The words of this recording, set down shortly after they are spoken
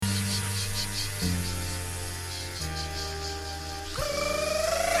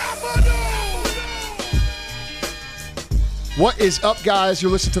What is up, guys?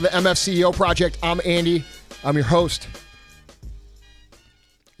 You're listening to the MFCEO Project. I'm Andy. I'm your host.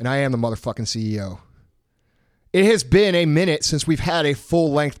 And I am the motherfucking CEO. It has been a minute since we've had a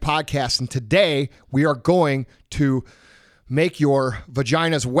full-length podcast, and today we are going to make your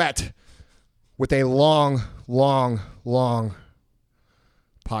vaginas wet with a long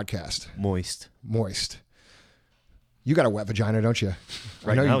podcast. Moist. You got a wet vagina, don't you?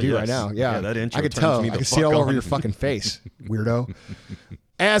 Right I know now, you do yes. right now. Yeah, that intro I could turns tell. me I the can see it fuck all over on. your fucking face, weirdo.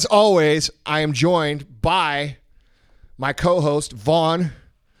 As always, I am joined by my co-host,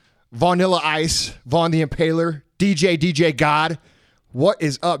 Vanilla Ice, Vaughn the Impaler, DJ God. What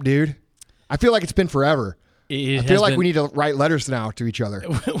is up, dude? I feel like it's been forever. I feel like we need to write letters now to each other.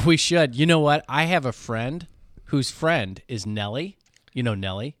 We should. You know what? I have a friend whose friend is Nelly. You know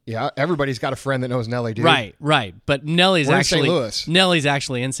Nelly? Yeah, everybody's got a friend that knows Nelly, dude. Right. But Nelly's We're actually in St. Louis. Nelly's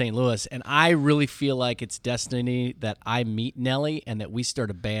actually in St. Louis, and I really feel like it's destiny that I meet Nelly and that we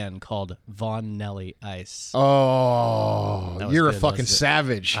start a band called Von Nelly Ice. Oh, That was you're a good, fucking wasn't it?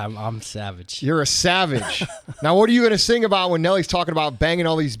 savage. I'm savage. You're a savage. Now, what are you going to sing about when Nelly's talking about banging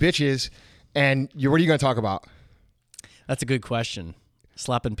all these bitches? And what are you going to talk about? That's a good question.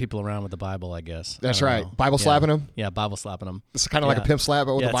 Slapping people around with the Bible, I guess. That's I don't right. know. Bible slapping them? Yeah, Bible slapping them. It's kind of like a pimp slap,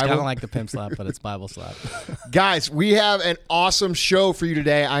 but with the it's Bible. kind of like the pimp slap, but it's Bible slap. Guys, we have an awesome show for you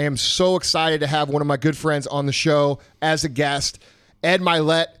today. I am so excited to have one of my good friends on the show as a guest. Ed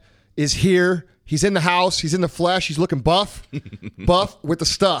Mylett is here. He's in the house. He's in the flesh. He's looking buff with the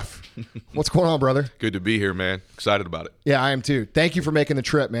stuff. What's going on, brother? Good to be here, man. Excited about it. Yeah, I am too. Thank you for making the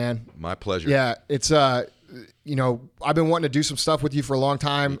trip, man. My pleasure. Yeah, it's I've been wanting to do some stuff with you for a long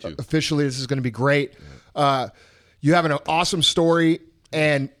time. Officially, this is going to be great. You have an awesome story,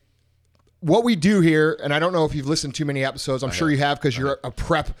 and what we do here, and I don't know if you've listened to too many episodes. I'm sure you have because you're a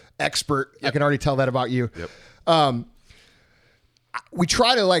prep expert. Yep. I can already tell that about you. Yep. We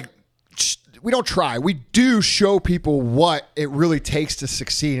try to we don't try. We do show people what it really takes to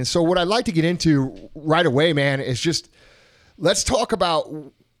succeed. And so what I'd like to get into right away, man, is just let's talk about,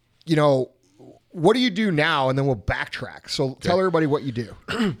 what do you do now? And then we'll backtrack. So tell everybody what you do.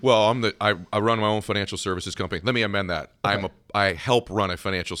 Well, I run my own financial services company. Let me amend that. Okay. I help run a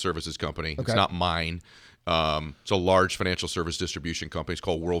financial services company. Okay. It's not mine. It's a large financial service distribution company. It's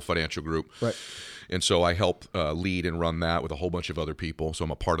called World Financial Group. Right. And so I help lead and run that with a whole bunch of other people. So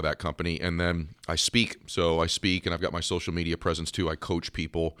I'm a part of that company. And then I speak. So I speak, and I've got my social media presence too. I coach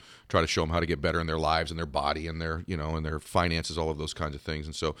people, try to show them how to get better in their lives and their body and their, and their finances, all of those kinds of things.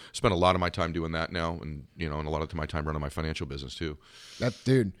 And so I spend a lot of my time doing that now, and and a lot of my time running my financial business too.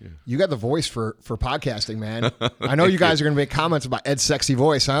 You got the voice for podcasting, man. I know you guys are going to make comments about Ed's sexy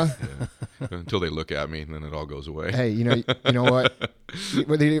voice, huh? Yeah. Until they look at me, and then it all goes away. Hey, you know what?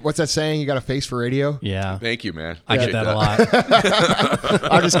 What's that saying? You got a face for radio? Yeah. Thank you, man. I get that a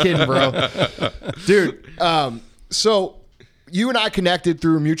lot. I'm just kidding, bro. Dude, so you and I connected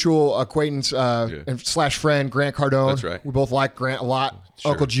through a mutual acquaintance and / friend, Grant Cardone. That's right. We both like Grant a lot.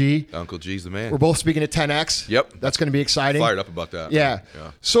 Sure. Uncle G. Uncle G's the man. We're both speaking at 10X. Yep. That's going to be exciting. Fired up about that. Yeah.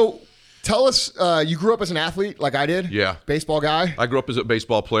 So tell us, you grew up as an athlete like I did? Yeah. Baseball guy? I grew up as a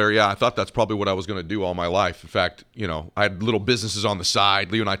baseball player. Yeah, I thought that's probably what I was going to do all my life. In fact, I had little businesses on the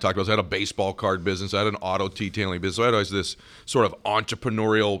side. Leo and I talked about this. I had a baseball card business. I had an auto detailing business. So I had always this sort of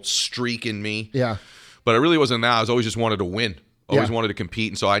entrepreneurial streak in me. Yeah. But it really wasn't that. I always just wanted to win. Always Yeah. wanted to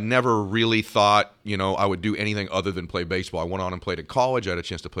compete. And so I never really thought, I would do anything other than play baseball. I went on and played in college. I had a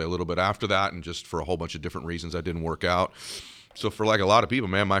chance to play a little bit after that. And just for a whole bunch of different reasons, that didn't work out. So for like a lot of people,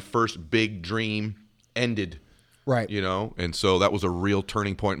 man, my first big dream ended. Right. And so that was a real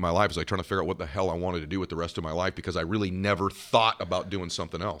turning point in my life. Is like trying to figure out what the hell I wanted to do with the rest of my life, because I really never thought about doing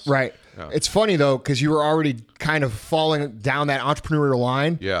something else. Right. Yeah. It's funny, though, because you were already kind of falling down that entrepreneurial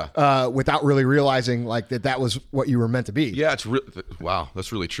line without really realizing that was what you were meant to be. Yeah, wow,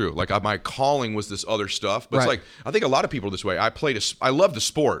 that's really true. Like my calling was this other stuff. But It's like, I think a lot of people are this way. I love the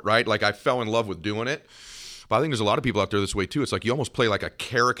sport, right? Like I fell in love with doing it. But I think there's a lot of people out there this way too. It's like you almost play like a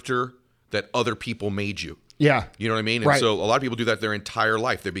character that other people made you. Yeah. You know what I mean? And Right. so a lot of people do that their entire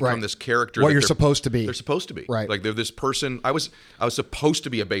life. They become this character. What that you're they're supposed to be. They're supposed to be. Right. Like they're this person. I was supposed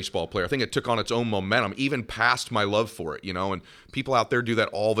to be a baseball player. I think it took on its own momentum, even past my love for it, and people out there do that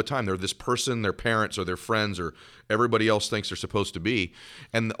all the time. They're this person their parents or their friends or everybody else thinks they're supposed to be.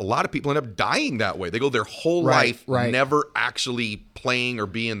 And a lot of people end up dying that way. They go their whole life never actually playing or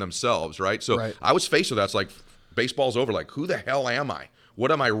being themselves, right? So I was faced with that. It's like, baseball's over. Like, who the hell am I?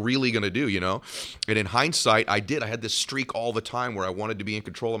 What am I really going to do, And in hindsight, I had this streak all the time where I wanted to be in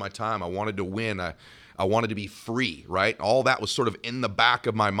control of my time. I wanted to win. I wanted to be free, right? All that was sort of in the back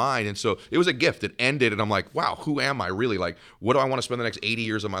of my mind. And so it was a gift. It ended, and I'm like, wow, who am I really? Like, what do I want to spend the next 80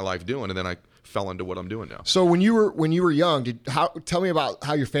 years of my life doing? And then I fell into what I'm doing now. So when you were young, tell me about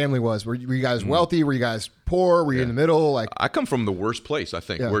how your family was. Were you guys wealthy? Were you guys poor? Were you in the middle? Like, I come from the worst place, I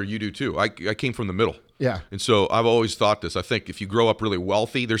think, where you do too. I came from the middle. Yeah. And so I've always thought this. I think if you grow up really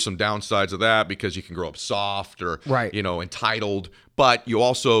wealthy, there's some downsides of that because you can grow up soft or, entitled. But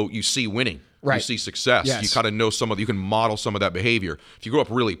you see winning. Right. You see success. Yes. You kind of know you can model some of that behavior. If you grow up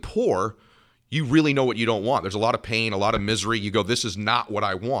really poor, you really know what you don't want. There's a lot of pain, a lot of misery. You go, this is not what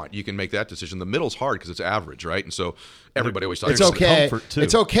I want. You can make that decision. The middle's hard because it's average, right? And so everybody always talks it's about okay. Too.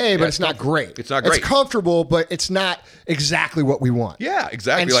 It's okay, but it's not great. It's not great. It's comfortable, but it's not exactly what we want. Yeah,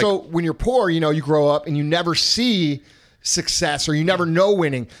 exactly. And so when you're poor, you grow up and you never see success or you never know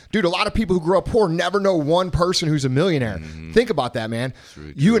winning. Dude, a lot of people who grow up poor never know one person who's a millionaire. Think about that, man.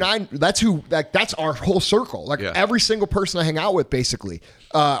 You and I, that's our whole circle. Like every single person I hang out with basically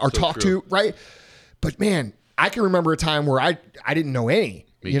or talk to, right? But man, I can remember a time where I didn't know any.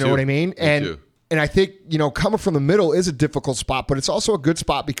 Me you know too. what I mean? And I think, coming from the middle is a difficult spot, but it's also a good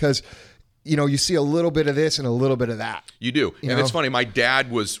spot because you see a little bit of this and a little bit of that. You do. And it's funny. My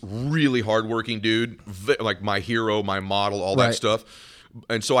dad was really hardworking dude, like my hero, my model, all that stuff.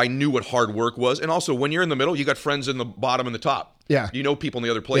 And so I knew what hard work was. And also when you're in the middle, you got friends in the bottom and the top. Yeah. You know people in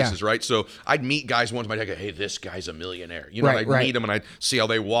the other places, right? So I'd meet guys once, my dad go, hey, this guy's a millionaire. And I'd meet them and I'd see how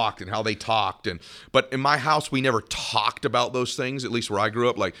they walked and how they talked. But in my house, we never talked about those things, at least where I grew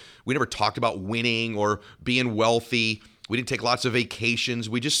up. Like we never talked about winning or being wealthy. We didn't take lots of vacations.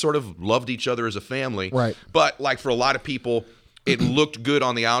 We just sort of loved each other as a family. Right. But like for a lot of people, it looked good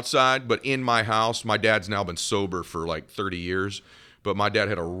on the outside. But in my house, my dad's now been sober for like 30 years. But my dad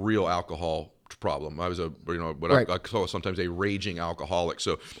had a real alcohol problem. I was I call sometimes a raging alcoholic.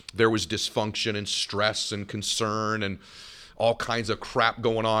 So there was dysfunction and stress and concern and all kinds of crap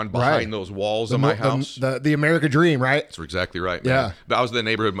going on behind those walls of my house. The American dream, right? That's exactly right, man. Yeah. I was in the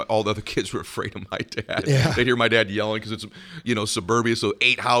neighborhood. All the other kids were afraid of my dad. Yeah. They'd hear my dad yelling because it's, suburbia. So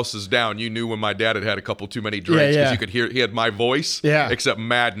 8 houses down, you knew when my dad had a couple too many drinks because you could hear he had my voice, except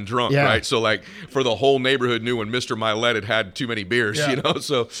mad and drunk, right? So like for the whole neighborhood knew when Mr. Mylett had too many beers,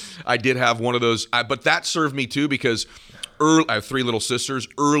 So I did have one of those. But that served me too because I have 3 little sisters.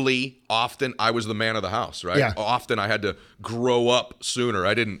 Often I was the man of the house, right? Yeah. Often I had to grow up sooner.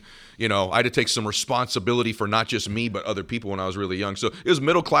 I didn't, I had to take some responsibility for not just me, but other people when I was really young. So it was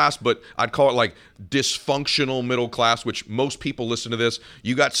middle class, but I'd call it like dysfunctional middle class, which most people listen to this.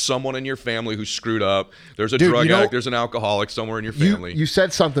 You got someone in your family who's screwed up. There's a drug addict. There's an alcoholic somewhere in your family. You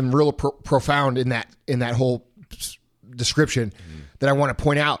said something real profound in that whole description that I want to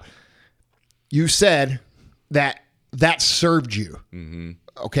point out. You said that served you.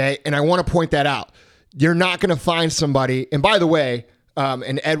 Okay. And I want to point that out. You're not going to find somebody. And by the way,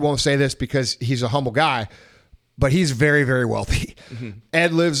 and Ed won't say this because he's a humble guy, but he's very, very wealthy.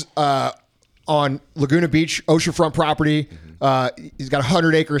 Ed lives on Laguna Beach, oceanfront property. He's got a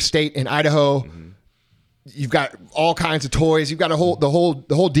 100-acre estate in Idaho. You've got all kinds of toys. You've got the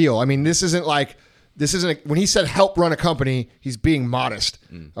whole deal. I mean, this isn't when he said help run a company, he's being modest.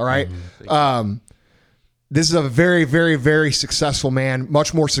 All right. This is a very, very, very successful man,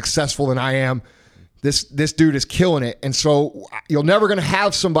 much more successful than I am. This dude is killing it. And so you're never going to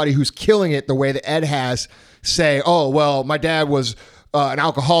have somebody who's killing it the way that Ed has say, oh, well, my dad was an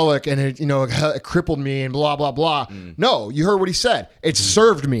alcoholic and it crippled me and blah, blah, blah. No, you heard what he said. It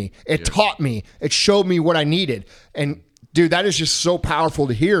served me. It taught me. It showed me what I needed. And dude, that is just so powerful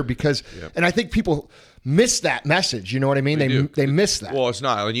to hear because, and I think people miss that message. You know what I mean? They miss that. Well, it's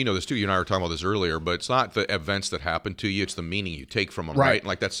not, and you know this too. You and I were talking about this earlier, but it's not the events that happen to you. It's the meaning you take from them, right?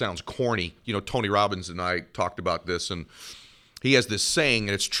 Like that sounds corny. Tony Robbins and I talked about this, and he has this saying,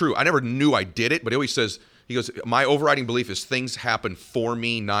 and it's true. I never knew I did it, but he always says, he goes, my overriding belief is things happen for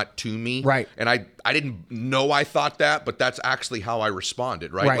me, not to me. Right. And I didn't know I thought that, but that's actually how I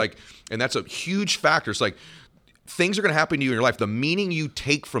responded, right? Like, and that's a huge factor. It's like, things are going to happen to you in your life. The meaning you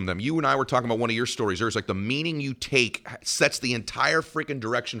take from them. You and I were talking about one of your stories. There's like the meaning you take sets the entire freaking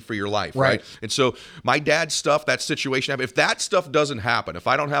direction for your life, right? And so my dad's stuff, that situation, if that stuff doesn't happen, if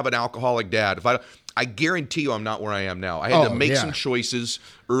I don't have an alcoholic dad, I guarantee you I'm not where I am now. I had to make some choices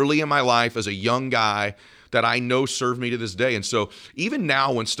early in my life as a young guy that I know serve me to this day. And so even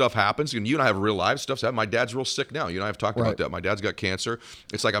now when stuff happens, and you and I have real lives, stuff's happened. My dad's real sick now. You and I have talked about that. My dad's got cancer.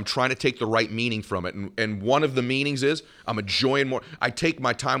 It's like I'm trying to take the right meaning from it. And one of the meanings is I'm enjoying more. I take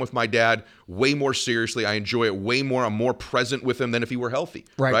my time with my dad way more seriously. I enjoy it way more. I'm more present with him than if he were healthy.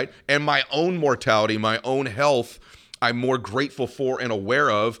 Right? And my own mortality, my own health, I'm more grateful for and aware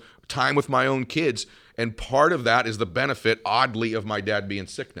of. Time with my own kids. And part of that is the benefit, oddly, of my dad being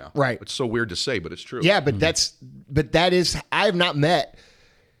sick now. Right. It's so weird to say, but it's true. Yeah, but that is, I have not met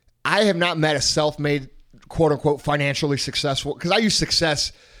a self-made, quote unquote, financially successful, because I use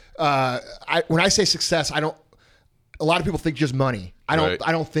success. When I say success, a lot of people think just money. I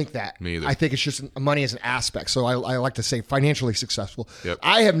don't think that. Me either. I think it's just money as an aspect. So I like to say financially successful. Yep.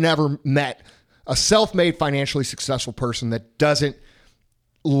 I have never met a self-made financially successful person that doesn't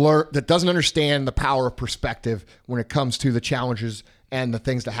understand the power of perspective when it comes to the challenges and the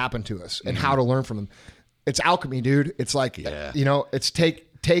things that happen to us and how to learn from them. It's alchemy, dude. It's like, it's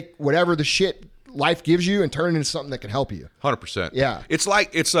take whatever the shit life gives you and turn it into something that can help you. 100%. Yeah. It's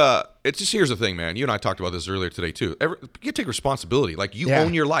like, it's just, here's the thing, man. You and I talked about this earlier today too. You take responsibility. Like you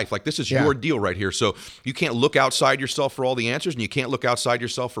own your life. Like this is your deal right here. So you can't look outside yourself for all the answers and you can't look outside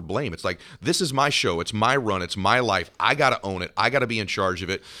yourself for blame. It's like, this is my show. It's my run. It's my life. I got to own it. I got to be in charge of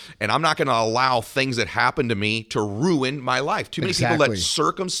it. And I'm not going to allow things that happen to me to ruin my life. Too many people let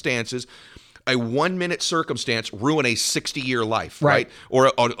circumstances, a 1-minute circumstance, ruin a 60-year life, right?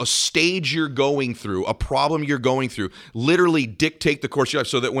 Or a stage you're going through, a problem you're going through, literally dictate the course of your life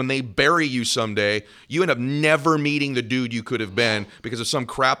so that when they bury you someday, you end up never meeting the dude you could have been because of some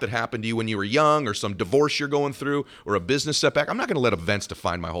crap that happened to you when you were young or some divorce you're going through or a business setback. I'm not going to let events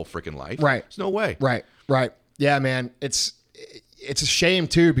define my whole freaking life. Right. There's no way. Right. Yeah, man. It's a shame,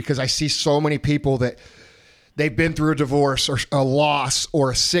 too, because I see so many people that they've been through a divorce or a loss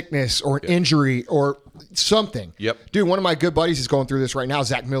or a sickness or an injury or something. Yep. Dude, one of my good buddies is going through this right now.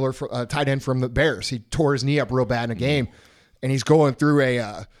 Zach Miller, tight end from the Bears. He tore his knee up real bad in a game, and he's going through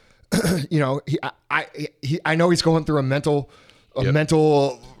a, I know he's going through a mental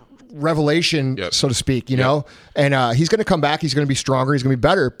revelation, so to speak, you know, and he's going to come back. He's going to be stronger. He's going to be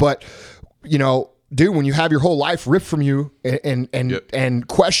better. But, dude, when you have your whole life ripped from you and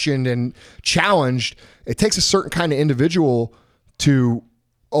questioned and challenged, it takes a certain kind of individual to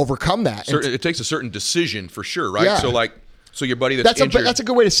overcome that. It takes a certain decision for sure, right? Yeah. So your buddy that's injured. That's a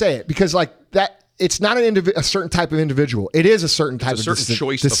good way to say it, because like that, it's not a certain type of individual. It is a certain type of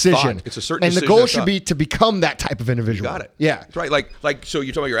choice decision. Of thought. It's a certain and the goal should be to become that type of individual. You got it. Yeah. That's right. Like so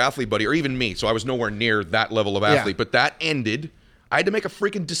you're talking about your athlete buddy, or even me. So I was nowhere near that level of athlete, but that ended. I had to make a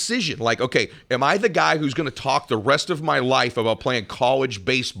freaking decision. Like, okay, am I the guy who's going to talk the rest of my life about playing college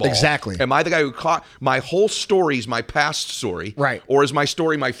baseball? Exactly. Am I the guy who caught my whole story is my past story? Right. Or is my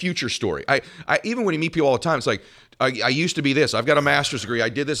story my future story? I even when you meet people all the time, it's like, I used to be this. I've got a master's degree. I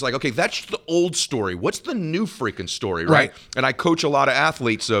did this. Like, okay, that's the old story. What's the new freaking story, right? And I coach a lot of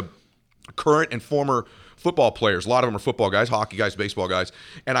athletes, current and former football players. A lot of them are football guys, hockey guys, baseball guys,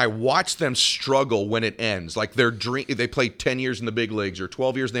 and I watch them struggle when it ends. Like their dream, they played 10 years in the big leagues or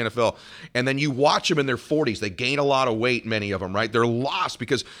 12 years in the NFL, and then you watch them in their 40s. They gain a lot of weight, many of them, right? They're lost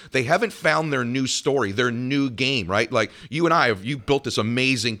because they haven't found their new story, their new game, right? Like you and I you built this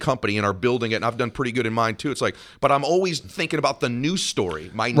amazing company and are building it, and I've done pretty good in mine too. It's like, but I'm always thinking about the new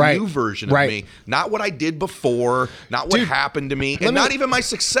story, my new version of me, not what I did before, not what happened to me, and not even my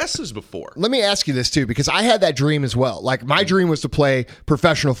successes before. Let me ask you this too, because I had that dream as well. Like my dream was to play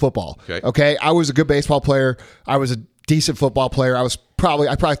professional football. Okay. I was a good baseball player. I was a decent football player. I probably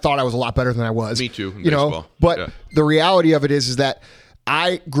thought I was a lot better than I was. Me too. In baseball. But the reality of it is that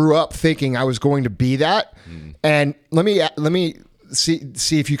I grew up thinking I was going to be that. And let me see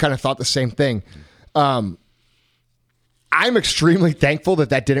if you kind of thought the same thing. I'm extremely thankful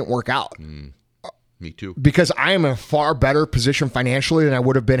that didn't work out. Me too. Because I am in a far better position financially than I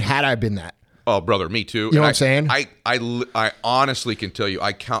would have been had I been that. Oh, brother, me too. You know what I'm saying? I honestly can tell you,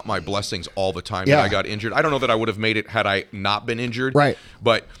 I count my blessings all the time that I got injured. I don't know that I would have made it had I not been injured. Right.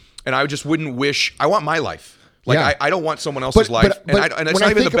 And I just wouldn't wish, I want my life. Like I don't want someone else's life. And it's not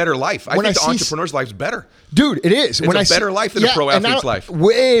even the better life. I think the entrepreneur's life's better. Dude, it is. It's a better life than a pro athlete's life.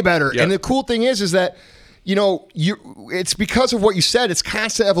 Way better. Yeah. And the cool thing is that, it's because of what you said, it's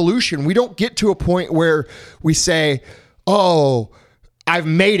constant evolution. We don't get to a point where we say, oh, I've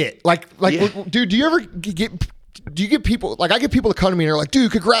made it. Dude, do you get people, like I get people to come to me and they're like,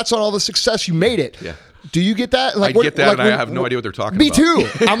 dude, congrats on all the success. You made it. Yeah. Do you get that? Like, I get that, like, and I have no idea what they're talking about. Me too.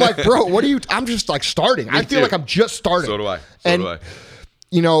 I'm like, bro, I'm just like starting. I feel like I'm just starting. So do I.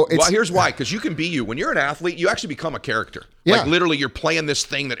 it's here's why. Because you can be you. When you're an athlete, you actually become a character. Yeah. Like literally, you're playing this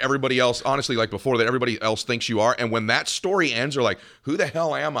thing that everybody else, honestly, like before, that everybody else thinks you are. And when that story ends, they're like, "Who the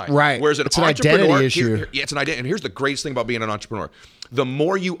hell am I?" Right. Whereas it's an identity issue. It's an identity. And here's the greatest thing about being an entrepreneur: the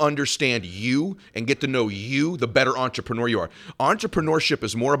more you understand you and get to know you, the better entrepreneur you are. Entrepreneurship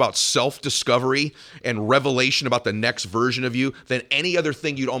is more about self-discovery and revelation about the next version of you than any other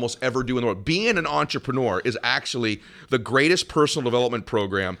thing you'd almost ever do in the world. Being an entrepreneur is actually the greatest personal development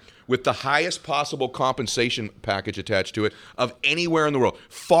program with the highest possible compensation package attached to it of anywhere in the world.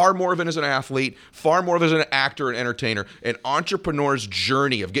 Far more of it as an athlete, far more of it as an actor and entertainer. An entrepreneur's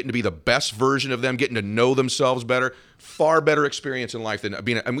journey of getting to be the best version of them, getting to know themselves better, far better experience in life than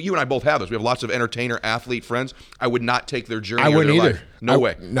being. And you and I both have this. We have lots of entertainer, athlete friends. I would not take their journey. I wouldn't either. Life. No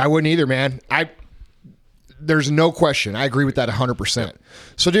way. I wouldn't either, man. There's no question. I agree with that 100%. Yep.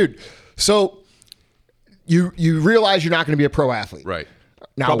 So, dude, you realize you're not going to be a pro athlete, right?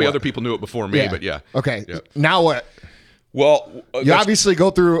 Now probably what? Other people knew it before me, but yeah. Okay. Yeah. Now what? Well, you obviously go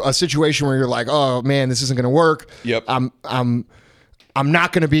through a situation where you're like, oh man, this isn't going to work. Yep. I'm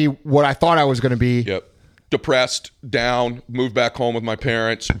not going to be what I thought I was going to be. Yep. Depressed, down, moved back home with my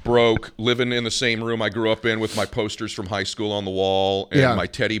parents, broke, living in the same room I grew up in with my posters from high school on the wall and my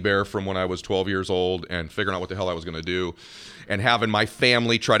teddy bear from when I was 12 years old, and figuring out what the hell I was going to do, and having my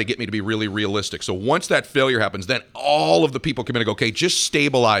family try to get me to be really realistic. So once that failure happens, then all of the people come in and go, okay, just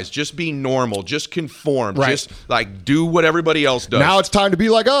stabilize, just be normal, just conform, just like do what everybody else does. Now it's time to be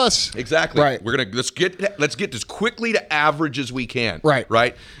like us. Exactly. Right. We're gonna let's get as quickly to average as we can. Right.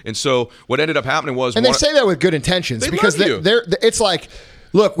 Right. And so what ended up happening was, and they say that with good intentions, because love you. It's like,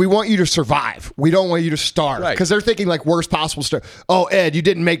 look, we want you to survive. We don't want you to starve. Because they're thinking like worst possible stuff. Oh, Ed, you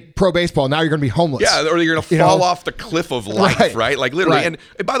didn't make pro baseball. Now you're going to be homeless. Yeah, or you're going to fall off the cliff of life, right? Like literally. Right.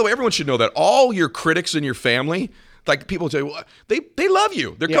 And by the way, everyone should know that all your critics in your family, like people say, well, they love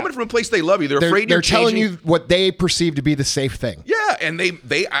you. They're coming from a place they love you. They're afraid you're telling changing. you what they perceive to be the safe thing. Yeah, and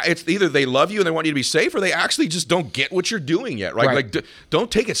it's either they love you and they want you to be safe, or they actually just don't get what you're doing yet, right? Like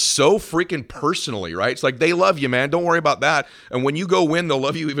don't take it so freaking personally, right? It's like they love you, man. Don't worry about that. And when you go win, they'll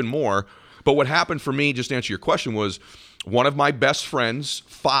love you even more. But what happened for me, just to answer your question, was one of my best friends'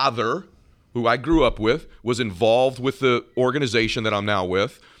 father, who I grew up with, was involved with the organization that I'm now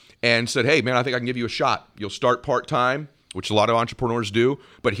with, and said, hey, man, I think I can give you a shot. You'll start part-time, which a lot of entrepreneurs do,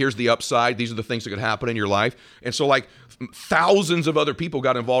 but here's the upside. These are the things that could happen in your life. And so like thousands of other people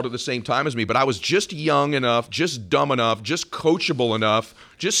got involved at the same time as me, but I was just young enough, just dumb enough, just coachable enough,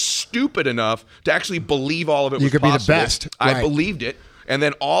 just stupid enough to actually believe all of it was possible. You could be the best. I believed it. And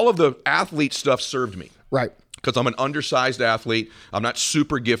then all of the athlete stuff served me. Right. Because I'm an undersized athlete. I'm not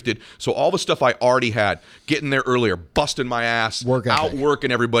super gifted. So all the stuff I already had, getting there earlier, busting my ass,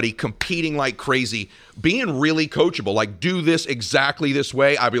 outworking everybody, competing like crazy, being really coachable, like do this exactly this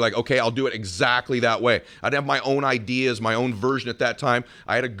way. I'd be like, okay, I'll do it exactly that way. I'd have my own ideas, my own version at that time.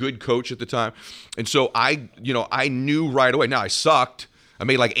 I had a good coach at the time. And so I knew right away. Now I sucked. I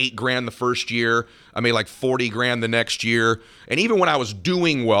made like $8,000 the first year. I made like $40,000 the next year. And even when I was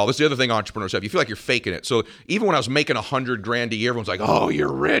doing well, this is the other thing entrepreneurs have. You feel like you're faking it. So even when I was making $100,000 a year, everyone's like, "Oh,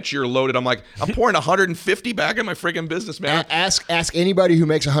 you're rich, you're loaded." I'm like, I'm pouring 150 back in my freaking business, man. Ask anybody who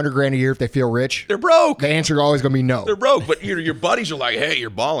makes $100,000 a year if they feel rich. They're broke. The answer is always going to be no. They're broke. But your buddies are like, "Hey, you're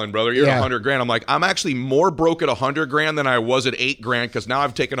balling, brother. You're $100,000." I'm like, I'm actually more broke at $100,000 than I was at $8,000 because now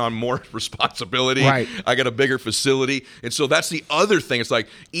I've taken on more responsibility. Right. I got a bigger facility, and so that's the other thing. It's like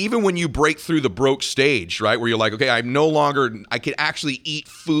even when you break through the broke stage, right? Where you're like, okay, I can actually eat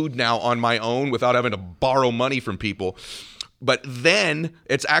food now on my own without having to borrow money from people. But then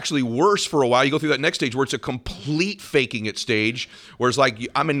it's actually worse for a while. You go through that next stage where it's a complete faking it stage, where it's like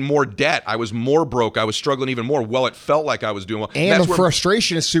I'm in more debt. I was more broke. I was struggling even more. Well, it felt like I was doing well. And the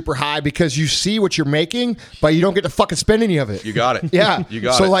frustration is super high because you see what you're making, but you don't get to fucking spend any of it. You got it. Yeah. You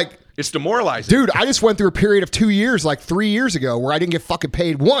got it. So like, it's demoralizing. Dude, I just went through a period of 2 years, like 3 years ago, where I didn't get fucking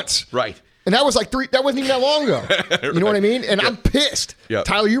paid once. Right. And that was like that wasn't even that long ago. You know what I mean? And I'm pissed. Yep.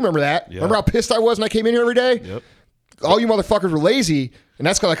 Tyler, you remember that. Yep. Remember how pissed I was when I came in here every day? Yep. All you motherfuckers were lazy, and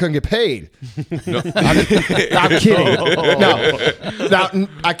that's because I couldn't get paid. No. I'm kidding. No,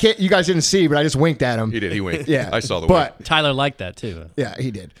 I can't. You guys didn't see, but I just winked at him. He did. He winked. Yeah, I saw the wink. Tyler liked that too. Yeah, he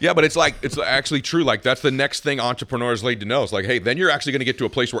did. Yeah, but it's actually true. Like that's the next thing entrepreneurs need to know. It's like, hey, then you're actually going to get to a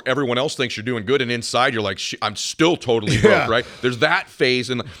place where everyone else thinks you're doing good, and inside you're like, I'm still totally broke, right? There's that phase,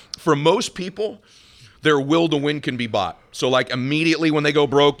 and for most people, their will to win can be bought. So like immediately when they go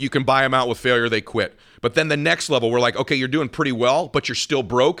broke, you can buy them out with failure, they quit. But then the next level, we're like, okay, you're doing pretty well, but you're still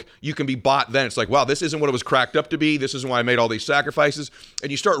broke. You can be bought then. It's like, wow, this isn't what it was cracked up to be. This isn't why I made all these sacrifices.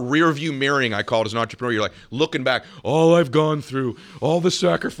 And you start rear view mirroring, I call it as an entrepreneur. You're like looking back, all I've gone through, all the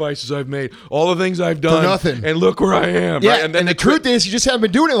sacrifices I've made, all the things I've done. For nothing. And look where I am. Yeah, right? and then the truth is you just haven't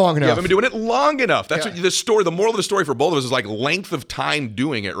been doing it long enough. You haven't been doing it long enough. That's what the story, the moral of the story for both of us is like length of time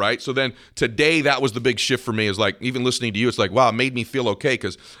doing it, right? So then today, that was the big shift for me is like, even listening to you, it's like, wow, it made me feel okay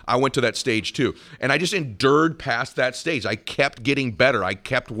because I went to that stage too. And I just endured past that stage. I kept getting better. I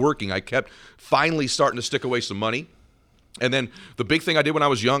kept working. I kept finally starting to stick away some money. And then the big thing I did when I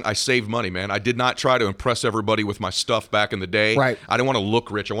was young, I saved money, man. I did not try to impress everybody with my stuff back in the day. Right. I didn't want to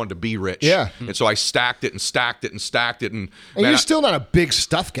look rich. I wanted to be rich. Yeah. And so I stacked it and stacked it and stacked it. And man, you're still not a big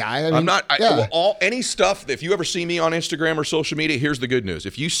stuff guy. I mean, I'm not. Any stuff, if you ever see me on Instagram or social media, here's the good news.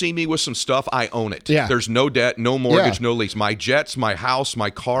 If you see me with some stuff, I own it. Yeah. There's no debt, no mortgage, no lease. My jets, my house, my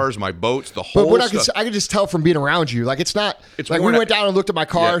cars, my boats, the whole stuff. I could just tell from being around you. Like, it's not. It's like we went down and looked at my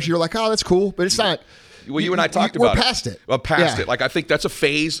cars. You're like, oh, that's cool. But it's not. Well, you and I talked about it. We're past it. Well, past it. Like, I think that's a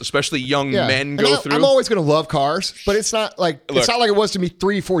phase, especially young men go through. I'm always going to love cars, but it's not like it was to me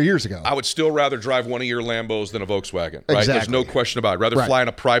 3-4 years ago. I would still rather drive one of your Lambos than a Volkswagen. Right? Exactly. There's no question about it. Rather fly in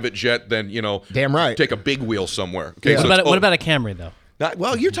a private jet than, damn right, take a big wheel somewhere. Okay, yeah. What about a Camry, though?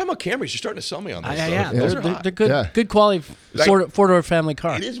 Well, you're talking about Camrys. You're starting to sell me on this. Yeah. They're good, Yeah. good quality four-door family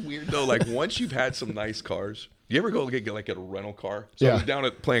car. It is weird, though. Like, once you've had some nice cars, you ever go get a rental car? So I was down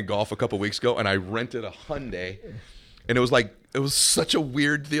at playing golf a couple weeks ago, and I rented a Hyundai, and it was such a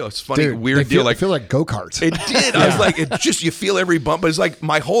weird deal. It's funny, weird deal. I feel like go-karts. It did. I was like, you feel every bump. But it's like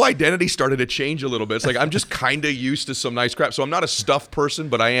my whole identity started to change a little bit. It's like I'm just kind of used to some nice crap. So I'm not a stuff person,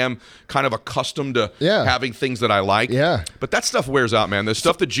 but I am kind of accustomed to having things that I like. Yeah. But that stuff wears out, man. The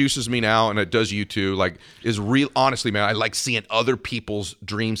stuff that juices me now, and it does you too, like is real. Honestly, man, I like seeing other people's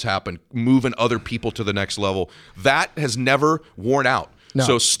dreams happen, moving other people to the next level. That has never worn out. No.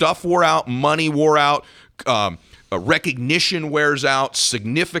 So stuff wore out, money wore out. Recognition wears out,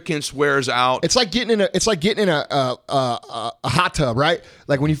 significance wears out. It's like getting in a hot tub, right?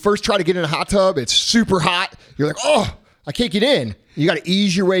 Like when you first try to get in a hot tub, it's super hot. You're like, oh, I can't get in. You got to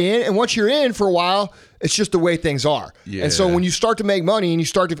ease your way in, and once you're in for a while, it's just the way things are. Yeah. And so when you start to make money and you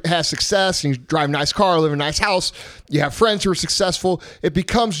start to have success, and you drive a nice car, live in a nice house, you have friends who are successful, it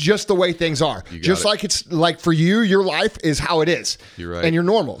becomes just the way things are. Just like it's like for you, your life is how it is. You're right. And you're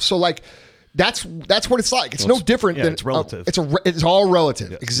normal. So like. That's what it's like. It's no different than it's relative. It's all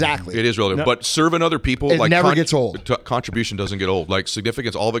relative. Yeah. Exactly. It is relative. But serving other people, it never gets old. Contribution doesn't get old. Like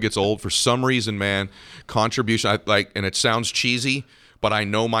significance, all of it gets old for some reason, man. Contribution, and it sounds cheesy, but I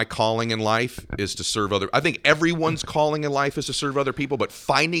know my calling in life is to serve other. I think everyone's calling in life is to serve other people, but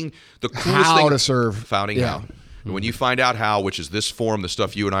finding the coolest how thing to serve, finding how. And when you find out how, which is this forum, the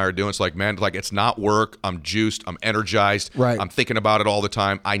stuff you and I are doing, it's like, man, like it's not work. I'm juiced. I'm energized. Right. I'm thinking about it all the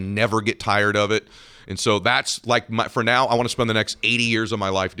time. I never get tired of it. And so that's like for now, I want to spend the next 80 years of my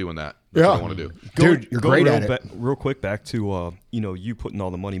life doing that. That's what I want to do. Dude, you're great at it. Real quick, back to you putting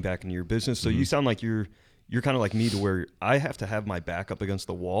all the money back into your business. So you sound like you're kind of like me to where I have to have my back up against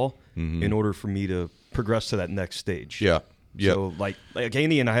the wall in order for me to progress to that next stage. Yeah. Yeah. So like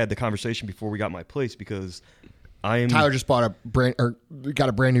Andy and I had the conversation before we got my place because Tyler just got a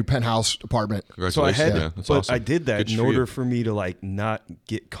brand new penthouse apartment. So I had, that's but awesome. I did that Good in for order you. for me to like not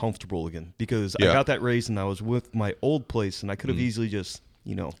get comfortable again because I got that raise and I was with my old place and I could have easily just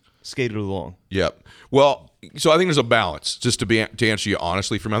skated along. Yep. Well, so I think there's a balance. Just to answer you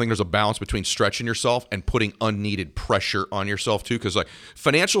honestly, for me, I think there's a balance between stretching yourself and putting unneeded pressure on yourself too. Because like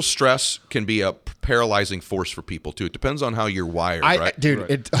financial stress can be a paralyzing force for people too. It depends on how you're wired, right? Dude,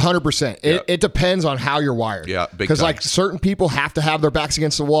 it 100%. It depends on how you're wired. Yeah, big because time. like certain people have to have their backs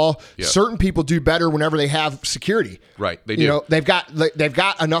against the wall. Yeah. Certain people do better whenever they have security. Right, they do. They've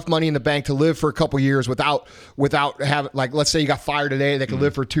got enough money in the bank to live for a couple years without having, like, let's say you got fired today, they can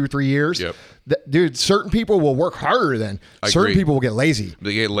live for 2 or 3 years. Yep. Dude, certain people will work harder than certain people will get lazy.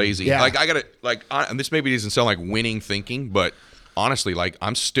 They get lazy. Yeah. Like I gotta and this maybe doesn't sound like winning thinking, but honestly, like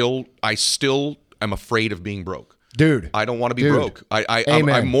I still am afraid of being broke. Dude, I don't want to be broke.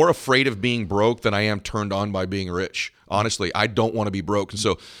 I'm more afraid of being broke than I am turned on by being rich. Honestly, I don't want to be broke. And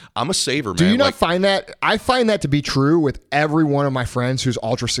so I'm a saver, man. Do you not find that? I find that to be true with every one of my friends who's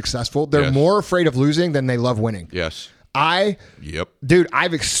ultra successful. They're more afraid of losing than they love winning. Yes. Dude,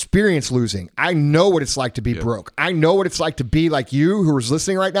 I've experienced losing. I know what it's like to be broke. I know what it's like to be like you who is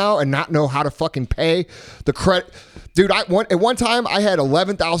listening right now and not know how to fucking pay the credit. Dude, at one time I had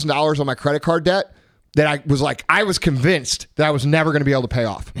 $11,000 on my credit card debt that I was convinced that I was never going to be able to pay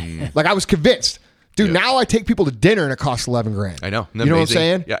off. Like I was convinced. Dude, now I take people to dinner and it costs $11,000. I know. You know what I'm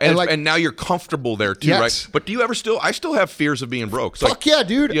saying? Yeah, and now you're comfortable there too, right? But do you ever still? I still have fears of being broke. It's Fuck yeah,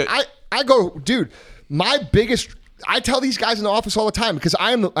 dude. I go, dude. My biggest. I tell these guys in the office all the time because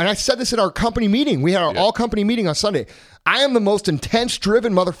and I said this at our company meeting. We had our all company meeting on Sunday. I am the most intense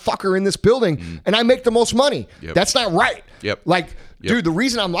driven motherfucker in this building and I make the most money. That's not right. Dude, the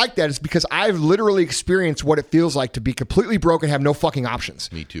reason I'm like that is because I've literally experienced what it feels like to be completely broke and have no fucking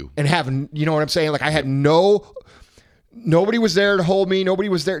options. Me too. And have, you know what I'm saying? Like I had nobody was there to hold me. Nobody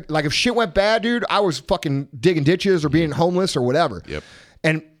was there. Like if shit went bad, dude, I was fucking digging ditches or being homeless or whatever.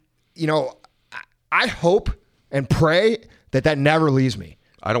 And, you know, I hope and pray that never leaves me.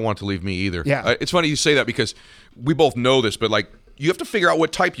 I don't want it to leave me either. Yeah. It's funny you say that because we both know this, but like you have to figure out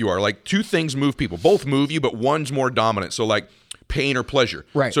what type you are. Like two things move people. Both move you, but one's more dominant. So like pain or pleasure.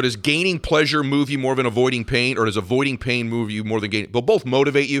 Right. So does gaining pleasure move you more than avoiding pain, or does avoiding pain move you more than gaining? They'll both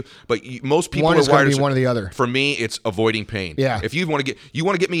motivate you, but most people one are is going wired to be one or the other. For me, it's avoiding pain. Yeah. If you want to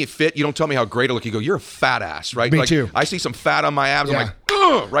get me fit, you don't tell me how great I look. You go, you're a fat ass, right? Me too. I see some fat on my abs. I'm like,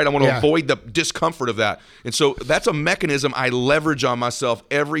 ugh, right? I want to avoid the discomfort of that. And so that's a mechanism I leverage on myself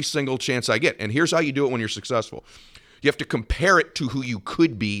every single chance I get. And here's how you do it when you're successful. You have to compare it to who you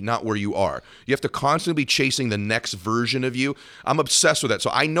could be, not where you are. You have to constantly be chasing the next version of you. I'm obsessed with that.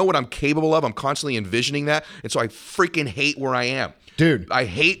 So I know what I'm capable of. I'm constantly envisioning that. And so I freaking hate where I am. Dude. I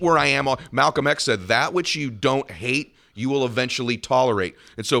hate where I am. Malcolm X said, that which you don't hate, you will eventually tolerate.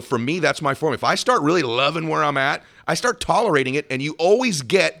 And so for me, that's my formula. If I start really loving where I'm at, I start tolerating it, and you always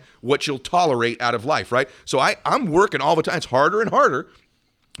get what you'll tolerate out of life, right? So I'm working all the time. It's harder and harder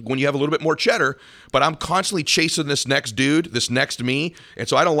when you have a little bit more cheddar, but I'm constantly chasing this next dude, this next me, and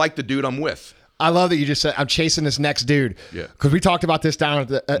so I don't like the dude I'm with. I love that you just said I'm chasing this next dude. Yeah, because we talked about this down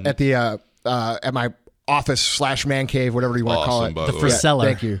at my office / man cave, whatever you want to call it. The Frisella.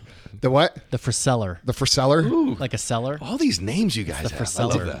 Thank you. The what? The Friseller. The Friseller? Ooh. Like a cellar. All these names you guys The have.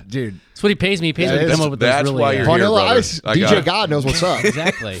 Friseller. I love that. Dude. That's what he pays me. He pays me to come up with those That's really... why you're Vanilla here, Ice, brother. DJ God knows what's up.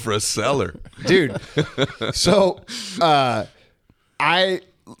 Exactly. Frisella. Dude. So,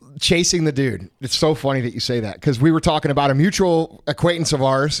 chasing the dude. It's so funny that you say that because we were talking about a mutual acquaintance of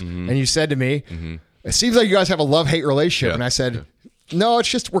ours, and you said to me, it seems like you guys have a love-hate relationship. And I said, no, it's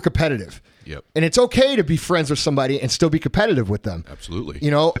just we're competitive. Yep. And it's okay to be friends with somebody and still be competitive with them. Absolutely.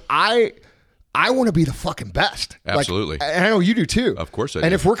 You know, I want to be the fucking best. Absolutely. And I know you do too. Of course I do.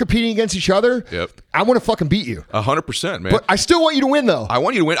 And if we're competing against each other, I want to fucking beat you. 100%, man. But I still want you to win though. I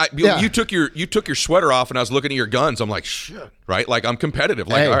want you to win. You took your sweater off and I was looking at your guns. I'm like, shit. Right? Like I'm competitive.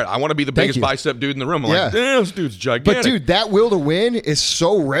 Like, all right, I want to be the biggest bicep dude in the room. I'm like, damn, this dude's gigantic. But dude, that will to win is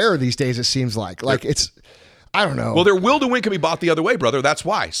so rare these days, it seems like. Like it's I don't know. Well, their will to win can be bought the other way, brother. That's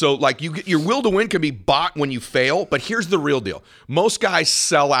why. So, like, your will to win can be bought when you fail. But here's the real deal: most guys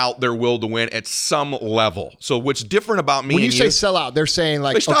sell out their will to win at some level. So, what's different about me? When you say sell out, they're saying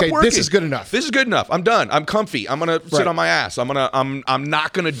like, okay, working. this is good enough. This is good enough. I'm done. I'm comfy. I'm gonna sit on my ass. I'm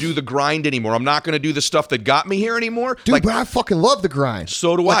not gonna do the grind anymore. I'm not gonna do the stuff that got me here anymore. Dude, but I fucking love the grind.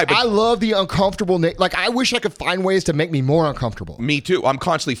 So do I. But I love the uncomfortable. Like, I wish I could find ways to make me more uncomfortable. Me too. I'm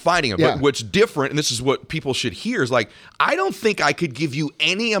constantly fighting it. Yeah. But what's different, and this is what people should hear, is like, I don't think I could give you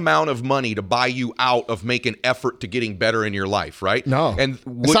any amount of money to buy you out of making effort to getting better in your life, right? No. And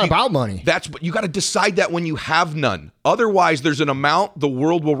it's not about money. You got to decide that when you have none. Otherwise, there's an amount the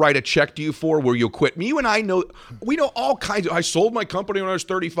world will write a check to you for where you'll quit. You and I know, we know all kinds of, I sold my company when I was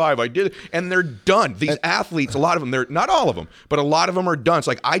 35. I did, and they're done. These athletes, a lot of them, they're not all of them, but a lot of them are done. It's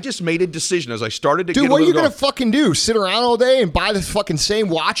like, I just made a decision as I started to get a little what are you going to fucking do? Sit around all day and buy the fucking same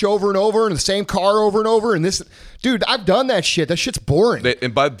watch over and over and the same car over and over and this? Dude, I've done that shit. That shit's boring.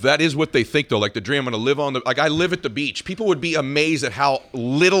 That is what they think, though. Like the dream, I'm going to live on I live at the beach. People would be amazed at how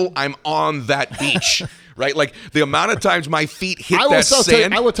little I'm on that beach, right? Like the amount of times my feet hit that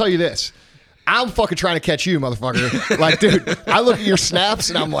sand. I will tell you this. I'm fucking trying to catch you, motherfucker. Like, dude, I look at your snaps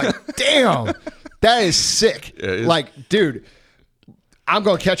and I'm like, damn, that is sick. Yeah, like, dude, I'm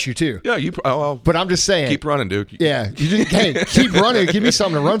going to catch you too. Yeah, but I'm just saying. Keep running, dude. Yeah, keep running. Give me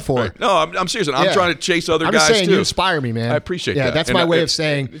something to run for. Right. No, I'm serious. I'm trying to chase other guys too. I'm just saying, you inspire me, man. I appreciate that. Yeah, that's my way of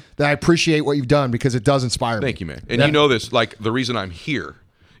saying that I appreciate what you've done because it does inspire me. Thank you, man. And you know this, like the reason I'm here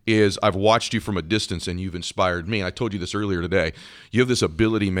is I've watched you from a distance and you've inspired me. And I told you this earlier today. You have this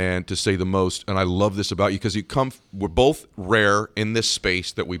ability, man, to say the most. And I love this about you because we're both rare in this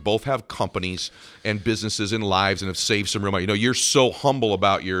space that we both have companies and businesses and lives and have saved some real money. You know, you're so humble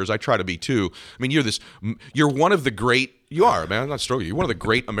about yours. I try to be too. I mean, you're one of the great You are, man. I'm not stroking you. You're one of the